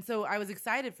 And so I was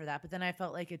excited for that. But then I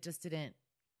felt like it just didn't.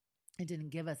 It didn't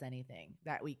give us anything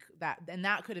that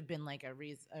that could have been like a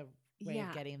way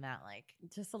of getting that, like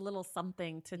just a little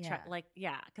something to try, like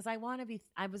because I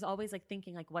was always like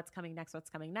thinking like what's coming next,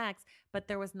 but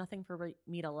there was nothing for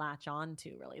me to latch on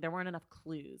to, really. There weren't enough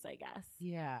clues, I guess.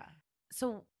 Yeah.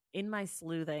 So in my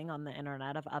sleuthing on the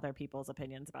internet of other people's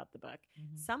opinions about the book,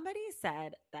 somebody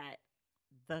said that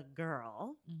the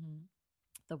girl,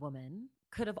 the woman,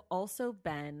 could have also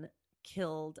been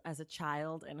killed as a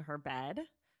child in her bed.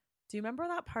 Do you remember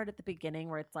that part at the beginning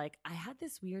where it's like, I had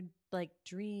this weird like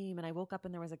dream and I woke up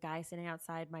and there was a guy standing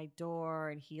outside my door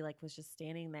and he like was just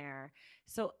standing there.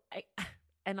 So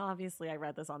and obviously I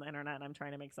read this on the internet and I'm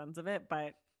trying to make sense of it,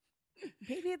 but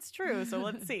maybe it's true. So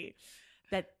let's see.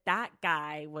 That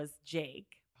guy was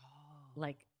Jake,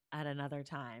 like at another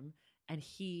time. And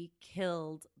he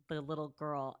killed the little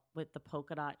girl with the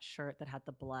polka dot shirt that had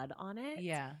the blood on it.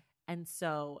 Yeah. And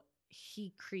so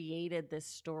he created this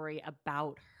story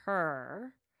about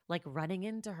her, like running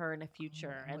into her in the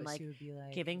future and like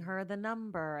giving her the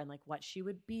number and like what she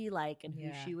would be like and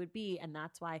who she would be. And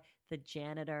that's why the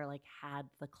janitor like had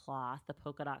the cloth, the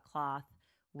polka dot cloth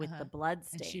with the blood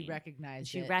stain. And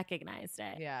she recognized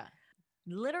it. Yeah.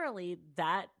 Literally,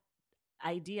 that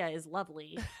idea is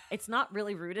lovely. It's not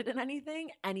really rooted in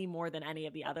anything any more than any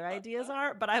of the other ideas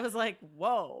are, but I was like,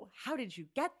 whoa, how did you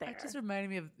get there? That just reminded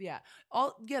me of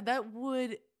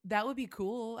that would be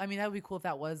cool. I mean, that would be cool if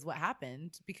that was what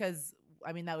happened, because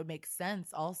I mean that would make sense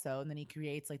also. And then he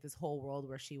creates like this whole world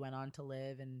where she went on to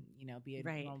live and, you know, be a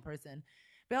normal person.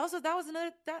 But also that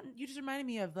you just reminded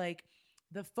me of like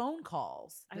the phone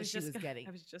calls that she was getting.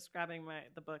 I was just grabbing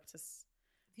the book to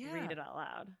read it out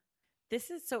loud.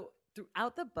 This is so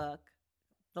throughout the book,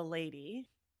 the lady,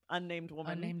 unnamed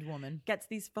woman, gets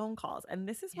these phone calls. And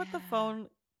this is what the phone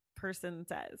person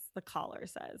says, the caller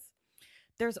says.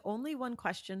 There's only one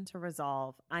question to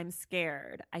resolve. I'm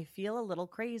scared. I feel a little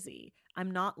crazy.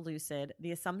 I'm not lucid.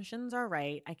 The assumptions are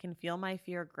right. I can feel my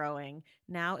fear growing.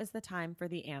 Now is the time for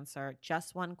the answer.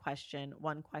 Just one question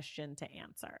to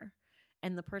answer.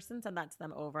 And the person said that to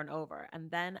them over and over. And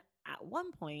then at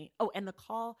one point, and the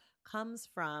call comes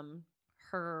from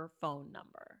her phone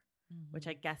number, which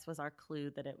I guess was our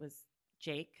clue that it was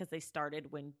Jake because they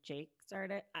started when Jake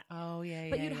started. Oh, yeah,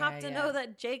 But you'd have to know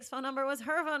that Jake's phone number was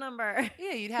her phone number.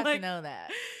 Yeah, you'd have to know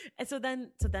that. And so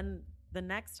then the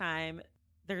next time,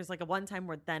 there's like a one time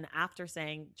where then after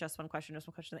saying just one question,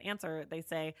 the answer, they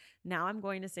say, now I'm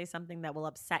going to say something that will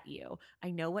upset you.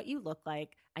 I know what you look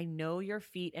like. I know your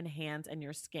feet and hands and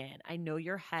your skin. I know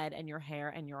your head and your hair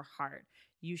and your heart.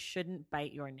 You shouldn't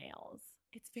bite your nails.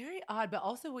 It's very odd, but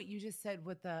also what you just said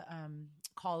with the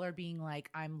caller being like,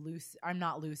 I'm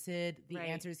not lucid. The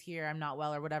answer's here. I'm not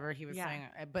well, or whatever he was saying.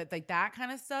 But like that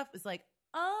kind of stuff is like,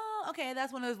 oh, okay.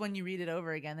 That's one of those when you read it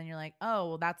over again, then you're like, oh,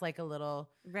 well, that's like a little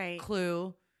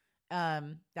clue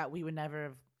that we would never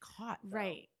have caught. Though.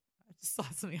 Right. I just saw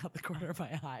something out the corner of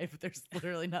my eye, but there's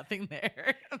literally nothing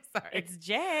there. I'm sorry. It's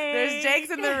Jake. There's Jake's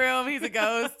in the room. He's a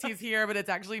ghost. He's here, but it's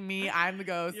actually me. I'm the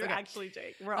ghost. You're actually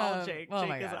Jake. We're all Jake.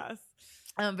 Jake is us.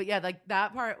 But yeah, like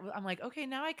that part, I'm like, okay,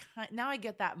 now I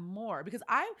get that more because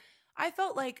I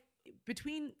felt like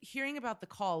between hearing about the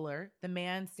caller, the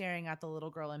man staring at the little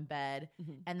girl in bed,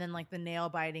 and then like the nail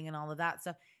biting and all of that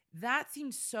stuff, that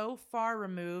seems so far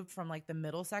removed from like the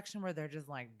middle section where they're just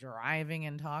like driving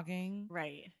and talking.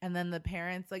 Right. And then the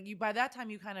parents, like by that time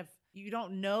you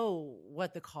don't know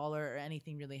what the caller or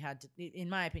anything really had to, in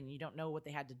my opinion, you don't know what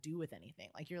they had to do with anything.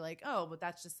 Like you're like, oh, but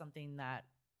that's just something that,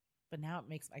 but now it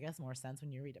makes, I guess, more sense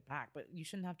when you read it back, but you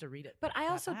shouldn't have to read it. But I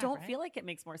also don't feel like it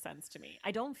makes more sense to me.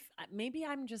 Maybe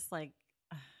I'm just like,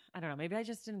 I don't know, maybe I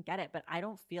just didn't get it, but I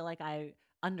don't feel like I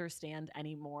understand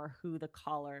anymore who the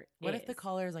caller is. What if the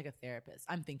caller is like a therapist?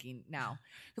 I'm thinking now.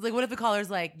 Because like, what if the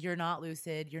caller's like, you're not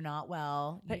lucid, you're not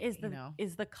well. But is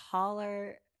the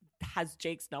caller has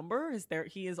Jake's number?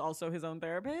 He is also his own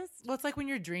therapist? Well, it's like when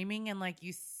you're dreaming and like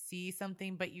you see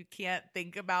something, but you can't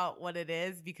think about what it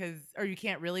is or you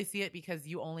can't really see it because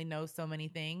you only know so many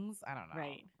things. I don't know.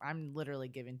 Right. I'm literally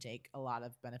giving Jake a lot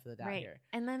of benefit of the doubt here.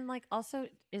 And then like also,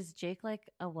 is Jake like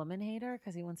a woman hater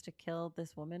because he wants to kill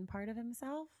this woman part of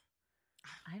himself?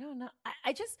 I don't know.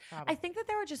 I think that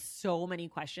there were just so many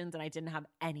questions and I didn't have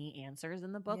any answers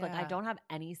in the book. Like I don't have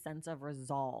any sense of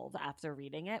resolve after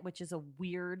reading it, which is a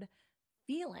weird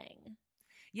feeling.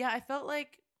 Yeah, I felt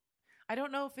like, I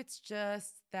don't know if it's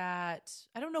just that,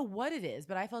 I don't know what it is,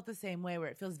 but I felt the same way where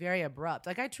it feels very abrupt.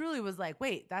 Like I truly was like,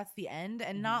 wait, that's the end?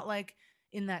 And not like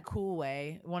in that cool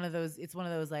way. It's one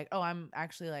of those like, oh, I'm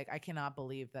actually like, I cannot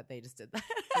believe that they just did that.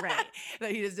 Right.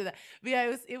 That he just did that. But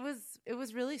yeah, it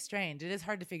was really strange. It is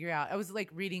hard to figure out. I was like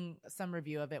reading some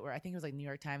review of it where I think it was like New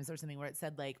York Times or something where it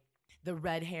said like the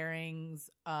red herrings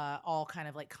all kind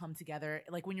of like come together.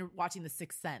 Like when you're watching The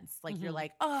Sixth Sense, like you're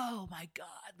like, oh my God,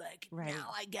 like now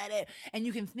I get it. And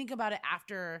you can think about it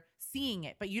after seeing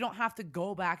it, but you don't have to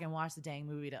go back and watch the dang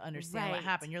movie to understand what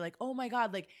happened. You're like, oh my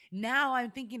God, like now I'm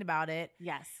thinking about it.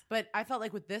 Yes. But I felt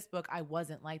like with this book, I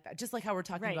wasn't like that. Just like how we're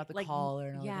talking about the caller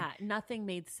and all that. Yeah, nothing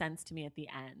made sense to me at the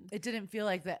end. It didn't feel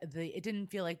like it didn't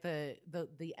feel like the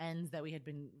ends that we had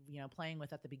been, playing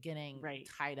with at the beginning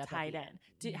tied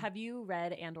in. Have you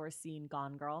read and or seen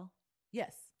Gone Girl?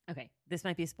 Yes. Okay. This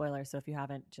might be a spoiler, so if you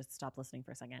haven't, just stop listening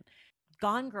for a second.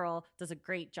 Gone Girl does a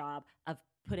great job of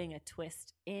putting a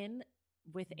twist in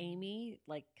with Amy,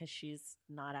 like, because she's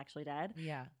not actually dead.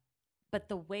 Yeah.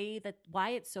 But why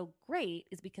it's so great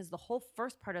is because the whole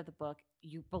first part of the book,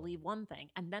 you believe one thing,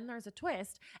 and then there's a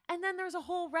twist, and then there's a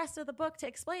whole rest of the book to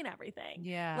explain everything.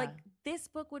 Yeah. Like, this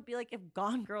book would be like if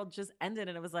Gone Girl just ended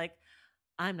and it was like,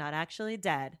 I'm not actually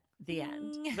dead. The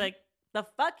end. Like, the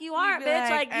fuck you are, bitch.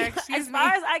 Like as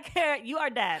far as I care, you are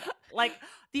dead. Like,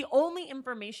 the only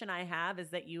information I have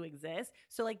is that you exist.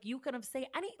 So, like, you could have said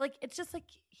it's just like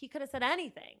he could have said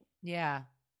anything. Yeah.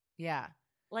 Yeah.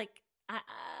 Like,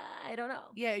 I don't know.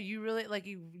 Yeah, you really like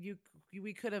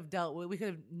we could have we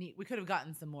could have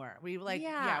gotten some more. We're like,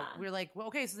 well,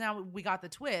 okay, so now we got the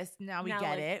twist. Now we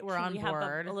get it. We're on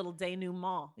board. Have a little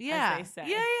denouement. Yeah. As they say.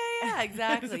 Yeah,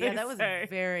 exactly. Yeah, that was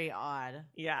very odd.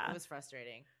 Yeah. It was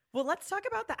frustrating. Well, let's talk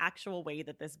about the actual way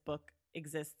that this book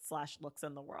exists / looks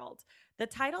in the world. The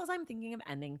title is I'm Thinking of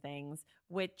Ending Things,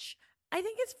 which I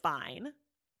think is fine.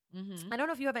 Mm-hmm. I don't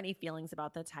know if you have any feelings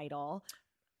about the title.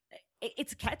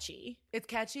 It's catchy. It's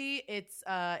catchy.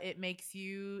 It makes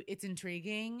you, it's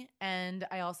intriguing. And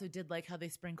I also did like how they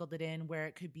sprinkled it in where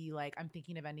it could be like, I'm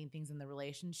thinking of ending things in the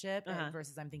relationship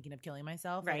versus I'm thinking of killing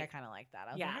myself. Right. Like, I kind of like that.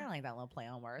 I was like, I like that little play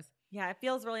on words. Yeah. It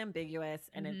feels really ambiguous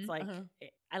and it's like,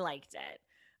 I liked it.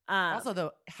 Also,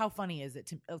 though, how funny is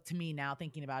it to me now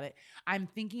thinking about it? I'm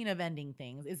thinking of ending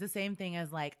things. It's the same thing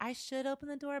as like, I should open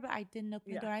the door, but I didn't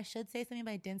open the door. I should say something,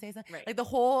 but I didn't say something. Right.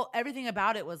 Like everything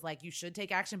about it was like, you should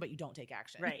take action, but you don't take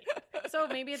action. Right. So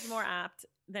maybe it's more apt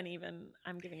than even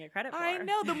I'm giving it credit for. I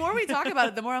know. The more we talk about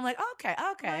it, the more I'm like, okay.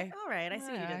 Like, all right. I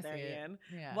see what you did there, Iain.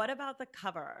 Yeah. What about the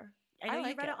cover? I know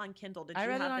you read it on Kindle. Did you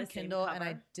read have it on the Kindle, same cover?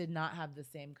 and I did not have the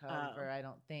same cover, I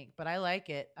don't think. But I like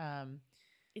it.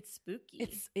 It's spooky.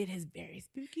 It is very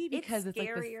spooky because it's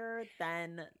scarier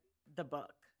than the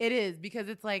book. It is, because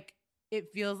it's like,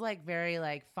 it feels like very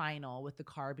like final, with the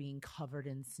car being covered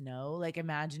in snow. Like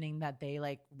imagining that they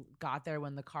like got there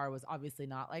when the car was obviously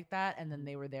not like that, and then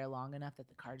they were there long enough that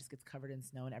the car just gets covered in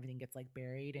snow and everything gets like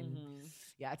buried. And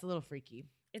yeah, it's a little freaky.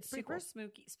 It's super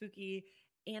spooky,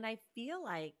 and I feel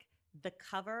like the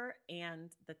cover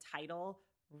and the title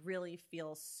really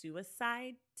feel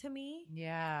suicide to me.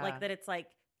 Yeah, like that. It's like,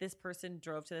 this person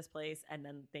drove to this place and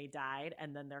then they died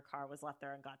and then their car was left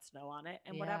there and got snow on it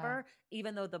and whatever,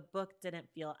 even though the book didn't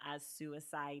feel as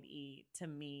suicide-y to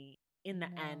me in the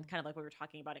end. Kind of like we were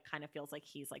talking about, it kind of feels like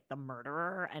he's like the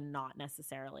murderer and not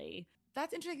necessarily.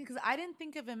 That's interesting, because I didn't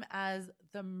think of him as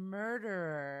the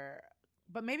murderer,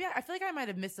 but maybe I feel like I might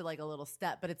have missed it like a little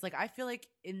step. But it's like, I feel like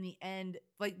in the end,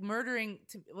 like murdering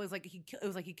was like he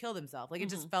killed himself. Like it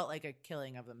just felt like a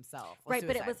killing of himself, right? Suicide.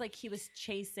 But it was like he was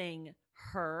chasing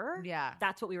her. Yeah,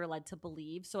 that's what we were led to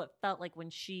believe. So it felt like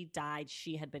when she died,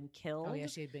 she had been killed. Oh yeah,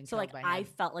 she had been. So killed like by I him.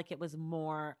 Felt like it was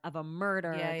more of a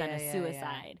murder than a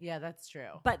suicide. Yeah, that's true.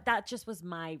 But that just was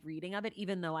my reading of it,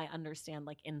 even though I understand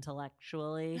like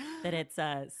intellectually that it's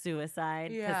a suicide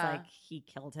because like he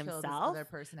killed himself. Their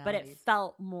personalities. But it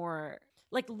felt more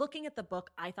like, looking at the book,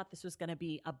 I thought this was going to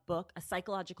be a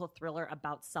psychological thriller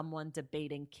about someone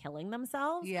debating killing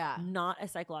themselves. Yeah. Not a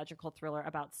psychological thriller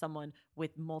about someone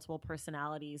with multiple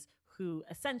personalities who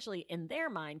essentially in their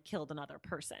mind killed another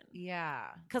person. Yeah.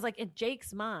 Because like in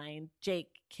Jake's mind,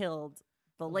 Jake killed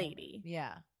the lady.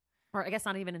 Yeah. Or I guess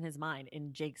not even in his mind,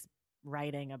 in Jake's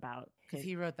writing about. Because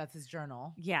he wrote, that's his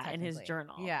journal. Yeah, in his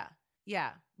journal. Yeah.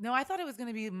 Yeah. No, I thought it was going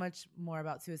to be much more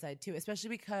about suicide too, especially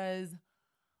because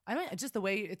I mean, just the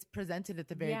way it's presented at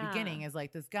the very beginning is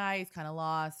like, this guy is kind of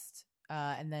lost.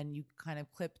 And then you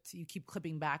keep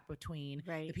clipping back between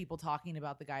the people talking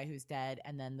about the guy who's dead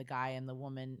and then the guy and the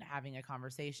woman having a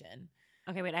conversation.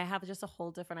 Okay, wait, I have just a whole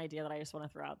different idea that I just want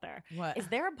to throw out there. What? Is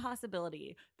there a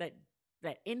possibility that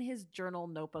in his journal,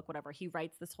 notebook, whatever, he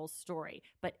writes this whole story,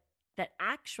 but that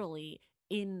actually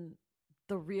in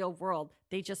the real world,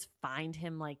 they just find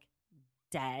him like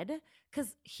dead?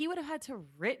 Because he would have had to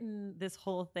written this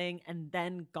whole thing and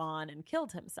then gone and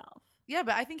killed himself. Yeah,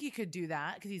 but I think he could do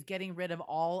that because he's getting rid of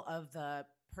all of the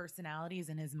personalities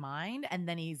in his mind, and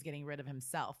then he's getting rid of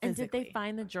himself physically. And did they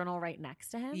find the journal right next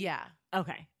to him? Yeah.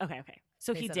 Okay.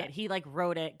 So he did. He like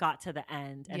wrote it, got to the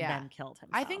end, and then killed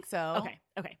himself. I think so.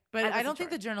 Okay. But I don't think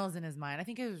the journal is in his mind. I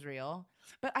think it was real.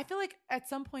 But I feel like at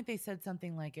some point they said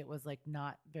something like it was like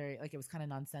not very, like it was kind of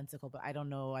nonsensical, but I don't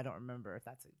know. I don't remember if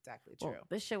that's exactly true. Well,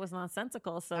 this shit was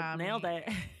nonsensical, so nailed it.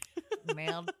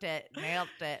 Nailed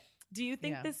it. Do you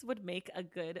think this would make a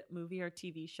good movie or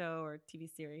TV show or TV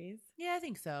series? Yeah, I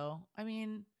think so. I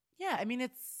mean,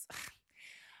 it's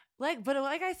like, but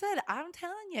like I said, I'm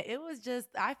telling you, it was just,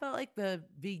 I felt like the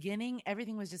beginning,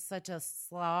 everything was just such a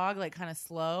slog, like kind of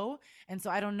slow. And so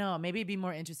I don't know, maybe it'd be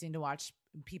more interesting to watch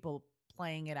people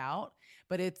playing it out,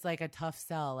 but it's like a tough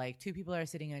sell. Like two people are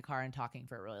sitting in a car and talking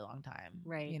for a really long time.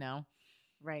 Right. You know?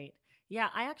 Right. Yeah.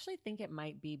 I actually think it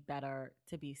might be better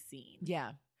to be seen.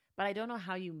 Yeah. But I don't know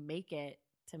how you make it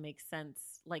to make sense.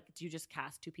 Like, do you just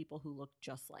cast two people who look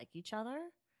just like each other?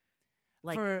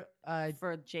 Like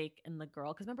for Jake and the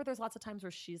girl? Because remember, there's lots of times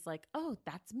where she's like, "Oh,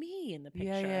 that's me" in the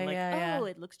picture. Oh,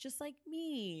 it looks just like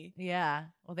me. Yeah.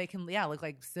 Well, they can look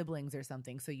like siblings or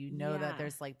something. So you know that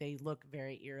there's like they look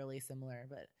very eerily similar.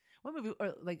 But what movie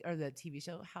or the TV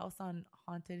show House on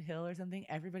Haunted Hill or something?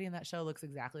 Everybody in that show looks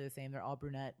exactly the same. They're all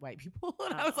brunette white people,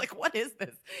 and I was like, "What is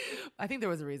this?" I think there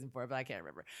was a reason for it, but I can't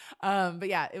remember. But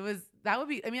yeah, it was. That would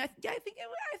be. I mean, I think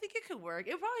it could work.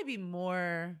 It would probably be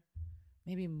more.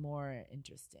 Maybe more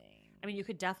interesting. I mean, you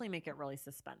could definitely make it really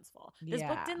suspenseful. This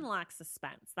book didn't lack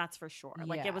suspense, that's for sure.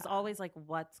 Like it was always like,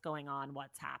 what's going on,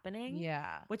 what's happening.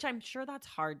 Yeah. Which I'm sure that's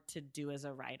hard to do as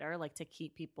a writer, like to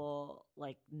keep people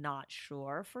like not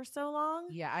sure for so long.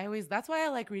 Yeah, that's why I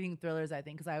like reading thrillers, I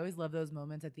think, because I always love those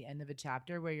moments at the end of a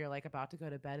chapter where you're like about to go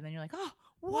to bed and then you're like, oh,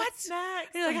 what's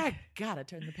next? You're like, I gotta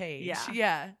turn the page.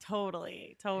 Yeah.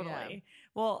 Totally. Yeah.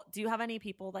 Well, do you have any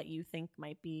people that you think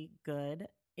might be good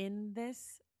in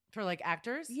this? For like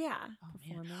actors? Yeah.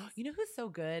 Oh, man. You know who's so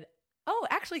good? Oh,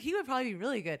 actually, he would probably be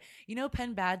really good. You know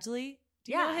Penn Badgley?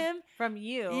 Do you know him? From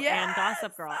You and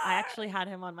Gossip Girl. I actually had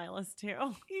him on my list too.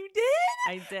 You did?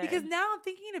 I did. Because now I'm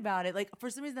thinking about it. Like, for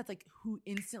some reason, that's like who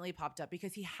instantly popped up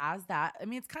because he has that. I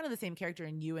mean, it's kind of the same character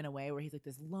in You in a way where he's like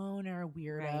this loner,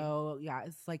 weirdo. Right. Yeah,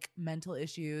 it's like mental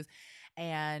issues.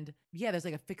 And yeah, there's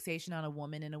like a fixation on a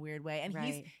woman in a weird way. And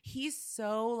he's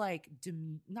so like,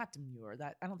 not demure.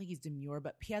 That I don't think he's demure,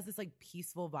 but he has this like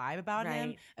peaceful vibe about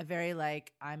him. A very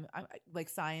like, I'm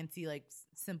like sciencey, like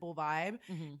simple vibe.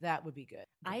 That would be good.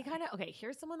 Yeah. I kind of, okay,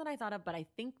 here's someone that I thought of, but I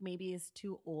think maybe is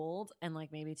too old and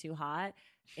like maybe too hot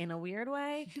in a weird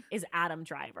way is Adam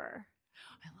Driver.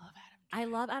 I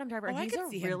love Adam Driver. Oh, he's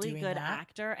a really good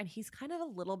actor, and he's kind of a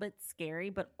little bit scary,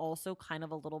 but also kind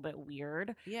of a little bit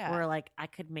weird. Yeah. Where like I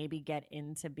could maybe get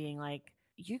into being like,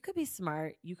 you could be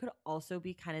smart. You could also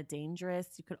be kind of dangerous.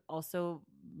 You could also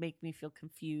make me feel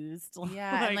confused.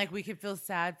 Yeah. And like we could feel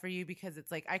sad for you because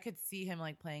it's like I could see him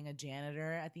like playing a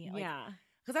janitor at the end. Like, yeah.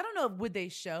 Because I don't know, would they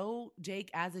show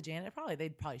Jake as a janitor?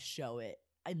 They'd probably show it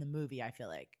in the movie. I feel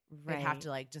like they'd have to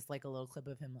like just like a little clip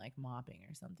of him like mopping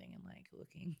or something and like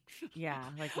looking,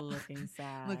 like looking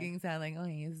sad, like, oh,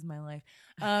 this is my life.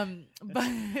 But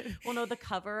well, no, the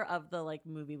cover of the like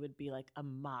movie would be like a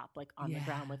mop like on the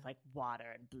ground with like water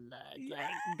and blood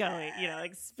like going,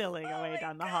 like spilling away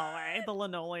down the hallway, the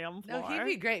linoleum floor. No, he'd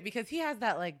be great because he has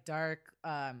that like dark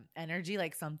energy,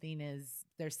 like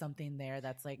there's something there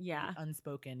that's like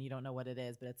unspoken. You don't know what it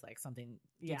is, but it's like something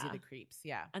gives you the creeps.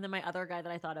 Yeah. And then my other guy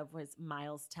that I thought of was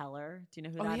Miles Teller. Do you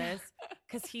know who that is?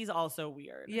 Because he's also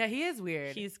weird. Yeah, he is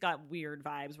weird. He's got weird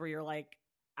vibes where you're like,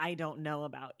 I don't know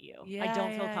about you. I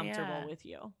don't feel comfortable with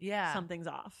you. Yeah. Something's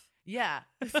off. Yeah.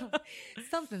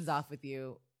 Something's off with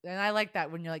you. And I like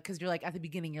that when you're like, because you're like at the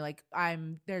beginning, you're like,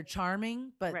 they're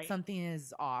charming, but something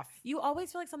is off. You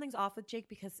always feel like something's off with Jake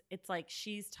because it's like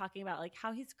she's talking about like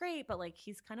how he's great, but like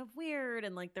he's kind of weird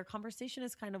and like their conversation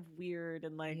is kind of weird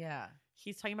and like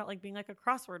he's talking about like being like a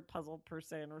crossword puzzle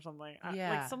person or something.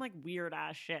 Like some like weird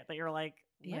ass shit that you're like,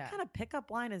 what kind of pickup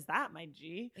line is that, my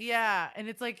G? Yeah. And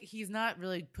it's like he's not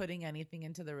really putting anything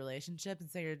into the relationship.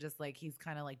 And so you're just like, he's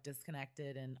kind of like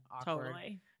disconnected and awkward.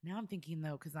 Totally. Now I'm thinking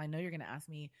though, because I know you're going to ask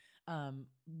me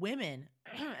women.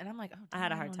 And I'm like, oh, I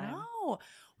had a hard time. No.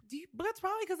 But that's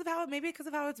probably because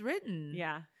of how it's written.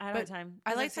 Yeah. I had a hard time.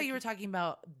 I liked how you were talking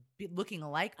about looking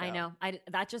alike, though. I know.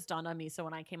 That just dawned on me. So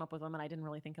when I came up with women, I didn't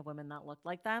really think of women that looked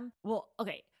like them. Well,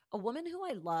 okay. A woman who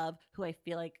I love, who I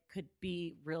feel like could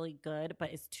be really good,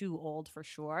 but is too old for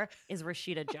sure, is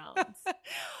Rashida Jones.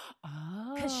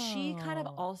 Because she kind of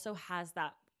also has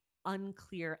that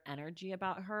unclear energy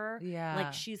about her. Yeah.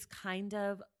 Like she's kind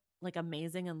of like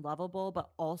amazing and lovable, but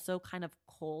also kind of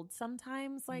cold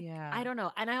sometimes. Like, I don't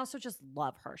know. And I also just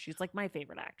love her. She's like my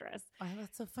favorite actress. Oh,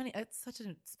 that's so funny. It's such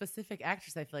a specific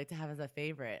actress I feel like to have as a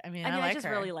favorite. I mean, I just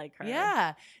really like her.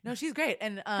 Yeah. No, she's great.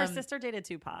 And her sister dated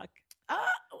Tupac.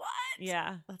 What?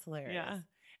 Yeah. That's hilarious. Yeah.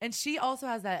 And she also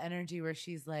has that energy where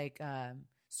she's like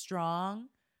strong,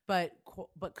 but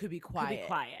could be quiet. Could be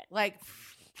quiet. Like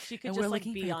she could just like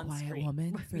be on screen.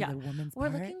 Woman for the woman's We're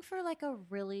part. looking for like a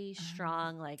really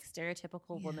strong, like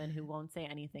stereotypical woman who won't say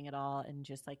anything at all and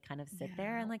just like kind of sit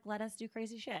there and like let us do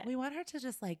crazy shit. We want her to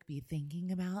just like be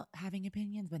thinking about having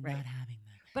opinions, but not having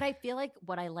them. But I feel like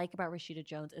what I like about Rashida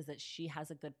Jones is that she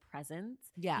has a good presence,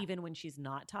 even when she's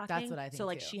not talking. That's what I think. So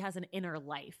like too. she has an inner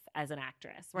life as an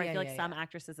actress. Where I feel like some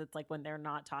actresses, it's like when they're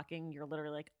not talking, you're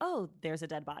literally like, oh, there's a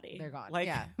dead body. They're gone. Like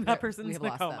that person's in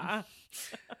a coma.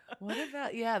 What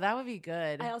about? Yeah, that would be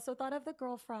good. I also thought of the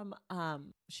girl from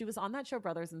she was on that show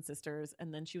Brothers and Sisters,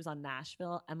 and then she was on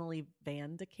Nashville. Emily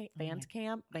Van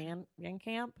Camp. I don't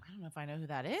know if I know who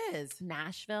that is.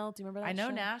 Nashville. Do you remember that? I know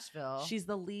show? Nashville. She's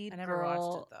the lead. I never girl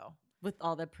watched it though. With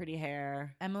all the pretty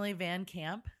hair. Emily Van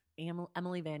Camp.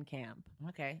 Emily Van Camp.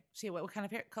 Okay. What kind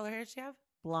of color hair does she have?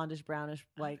 Blondish, brownish,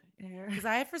 white hair. Because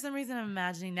I, for some reason, I'm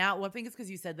imagining now. One thing is because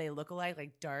you said they look alike,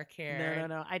 like dark hair.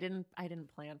 No. I didn't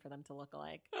plan for them to look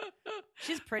alike.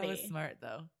 She's pretty. That was smart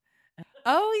though.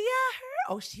 Oh yeah,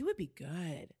 her. Oh, she would be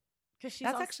good. Because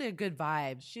that's actually a good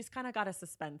vibe. She's kind of got a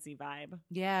suspensey vibe.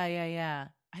 Yeah.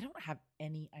 I don't have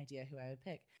any idea who I would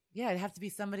pick. Yeah, it'd have to be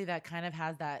somebody that kind of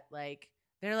has that like.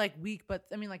 They're like weak, but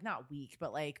I mean, like not weak,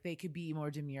 but like they could be more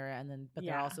demure, and then but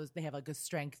they're also they have a good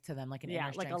strength to them, like an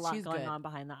inner strength. Like a lot She's going good. on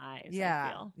behind the eyes. Yeah,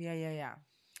 I feel. Yeah.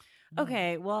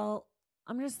 Okay, well,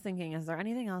 I'm just thinking, is there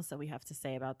anything else that we have to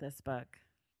say about this book?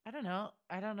 I don't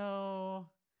know.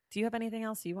 Do you have anything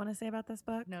else you want to say about this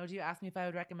book? No. Do you ask me if I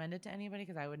would recommend it to anybody?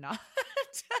 Because I would not.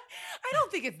 I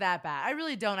don't think it's that bad. I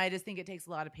really don't. I just think it takes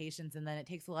a lot of patience, and then it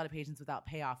takes a lot of patience without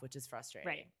payoff, which is frustrating.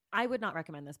 Right. I would not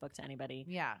recommend this book to anybody.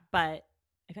 Yeah. But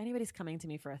if anybody's coming to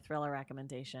me for a thriller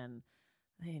recommendation,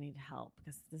 I need help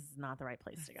because this is not the right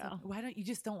place to go. Why don't you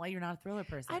just don't like, you're not a thriller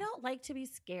person? I don't like to be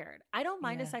scared. I don't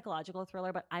mind a psychological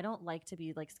thriller, but I don't like to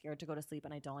be like scared to go to sleep,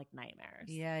 and I don't like nightmares.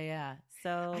 Yeah.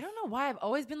 So I don't know why. I've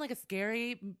always been like a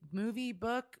scary movie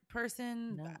book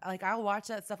person. No. Like I'll watch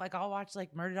that stuff. Like I'll watch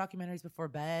like murder documentaries before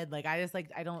bed. Like I just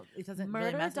like, I don't, it doesn't murder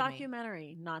really mess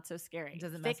documentary, not so scary. It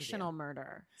doesn't Fictional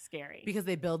murder, scary. Because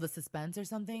they build the suspense or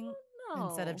something? No.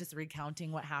 Instead of just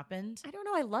recounting what happened? I don't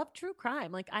know. I love true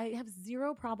crime. Like I have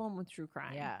zero problem with true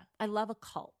crime. Yeah. I love a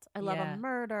cult. I love a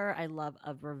murder. I love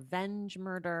a revenge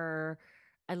murder.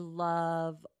 I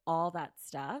love all that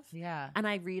stuff. Yeah. And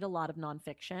I read a lot of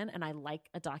nonfiction and I like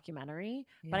a documentary,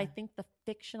 but I think the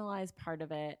fictionalized part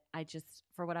of it, I just,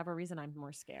 for whatever reason, I'm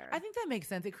more scared. I think that makes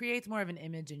sense. It creates more of an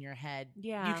image in your head.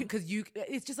 Yeah.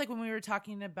 It's just like when we were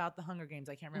talking about the Hunger Games.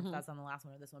 I can't remember if that's on the last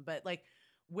one or this one, but like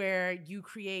where you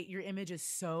create, your image is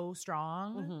so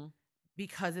strong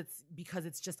because it's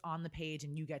just on the page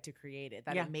and you get to create it,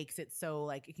 that it makes it so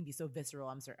like, it can be so visceral.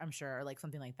 I'm sure, or like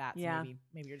something like that. So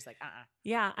maybe you're just like,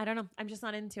 Yeah. I don't know. I'm just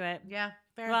not into it. Yeah.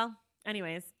 Fair. Well,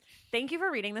 anyways, thank you for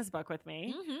reading this book with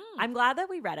me. I'm glad that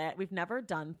we read it. We've never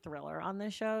done thriller on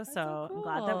this show, so cool. I'm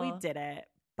glad that we did it.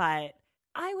 But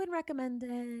I would recommend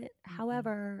it.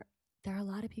 However, there are a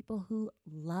lot of people who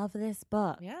love this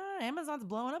book. Yeah, Amazon's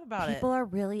blowing up about it. People are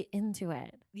really into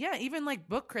it. Yeah, even like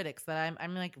book critics that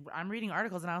I'm reading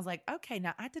articles and I was like, okay,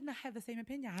 now I did not have the same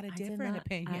opinion. I had a different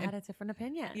opinion. I had a different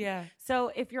opinion. Yeah.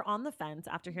 So if you're on the fence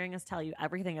after hearing us tell you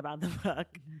everything about the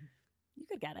book, you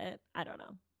could get it. I don't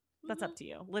know. That's up to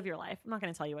you. Live your life. I'm not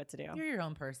going to tell you what to do. You're your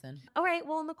own person. All right.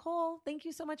 Well, Niccole, thank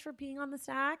you so much for being on the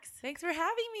Stacks. Thanks for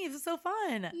having me. This was so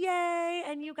fun. Yay.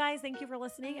 And you guys, thank you for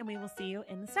listening, and we will see you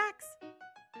in the Stacks.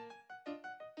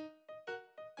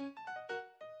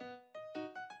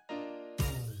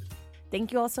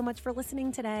 Thank you all so much for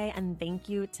listening today, and thank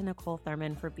you to Niccole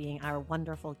Thurman for being our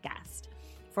wonderful guest.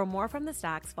 For more from The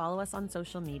Stacks, follow us on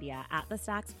social media at The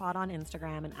Stacks Pod on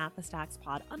Instagram and at The Stacks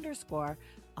Pod _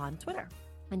 on Twitter.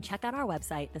 And check out our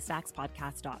website,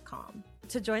 thestackspodcast.com.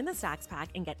 To join the Stacks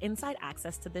Pack and get inside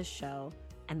access to this show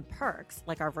and perks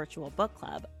like our virtual book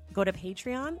club, go to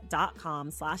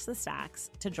patreon.com/thestacks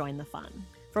to join the fun.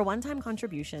 For one-time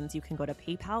contributions, you can go to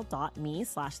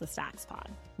paypal.me/thestackspod.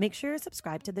 Make sure you're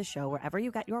subscribed to the show wherever you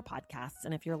get your podcasts.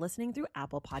 And if you're listening through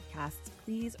Apple Podcasts,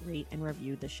 please rate and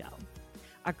review the show.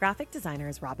 Our graphic designer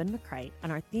is Robin McCrite,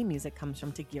 and our theme music comes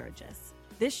from Tegirigis.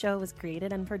 This show was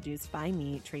created and produced by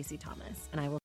me, Tracy Thomas, and I will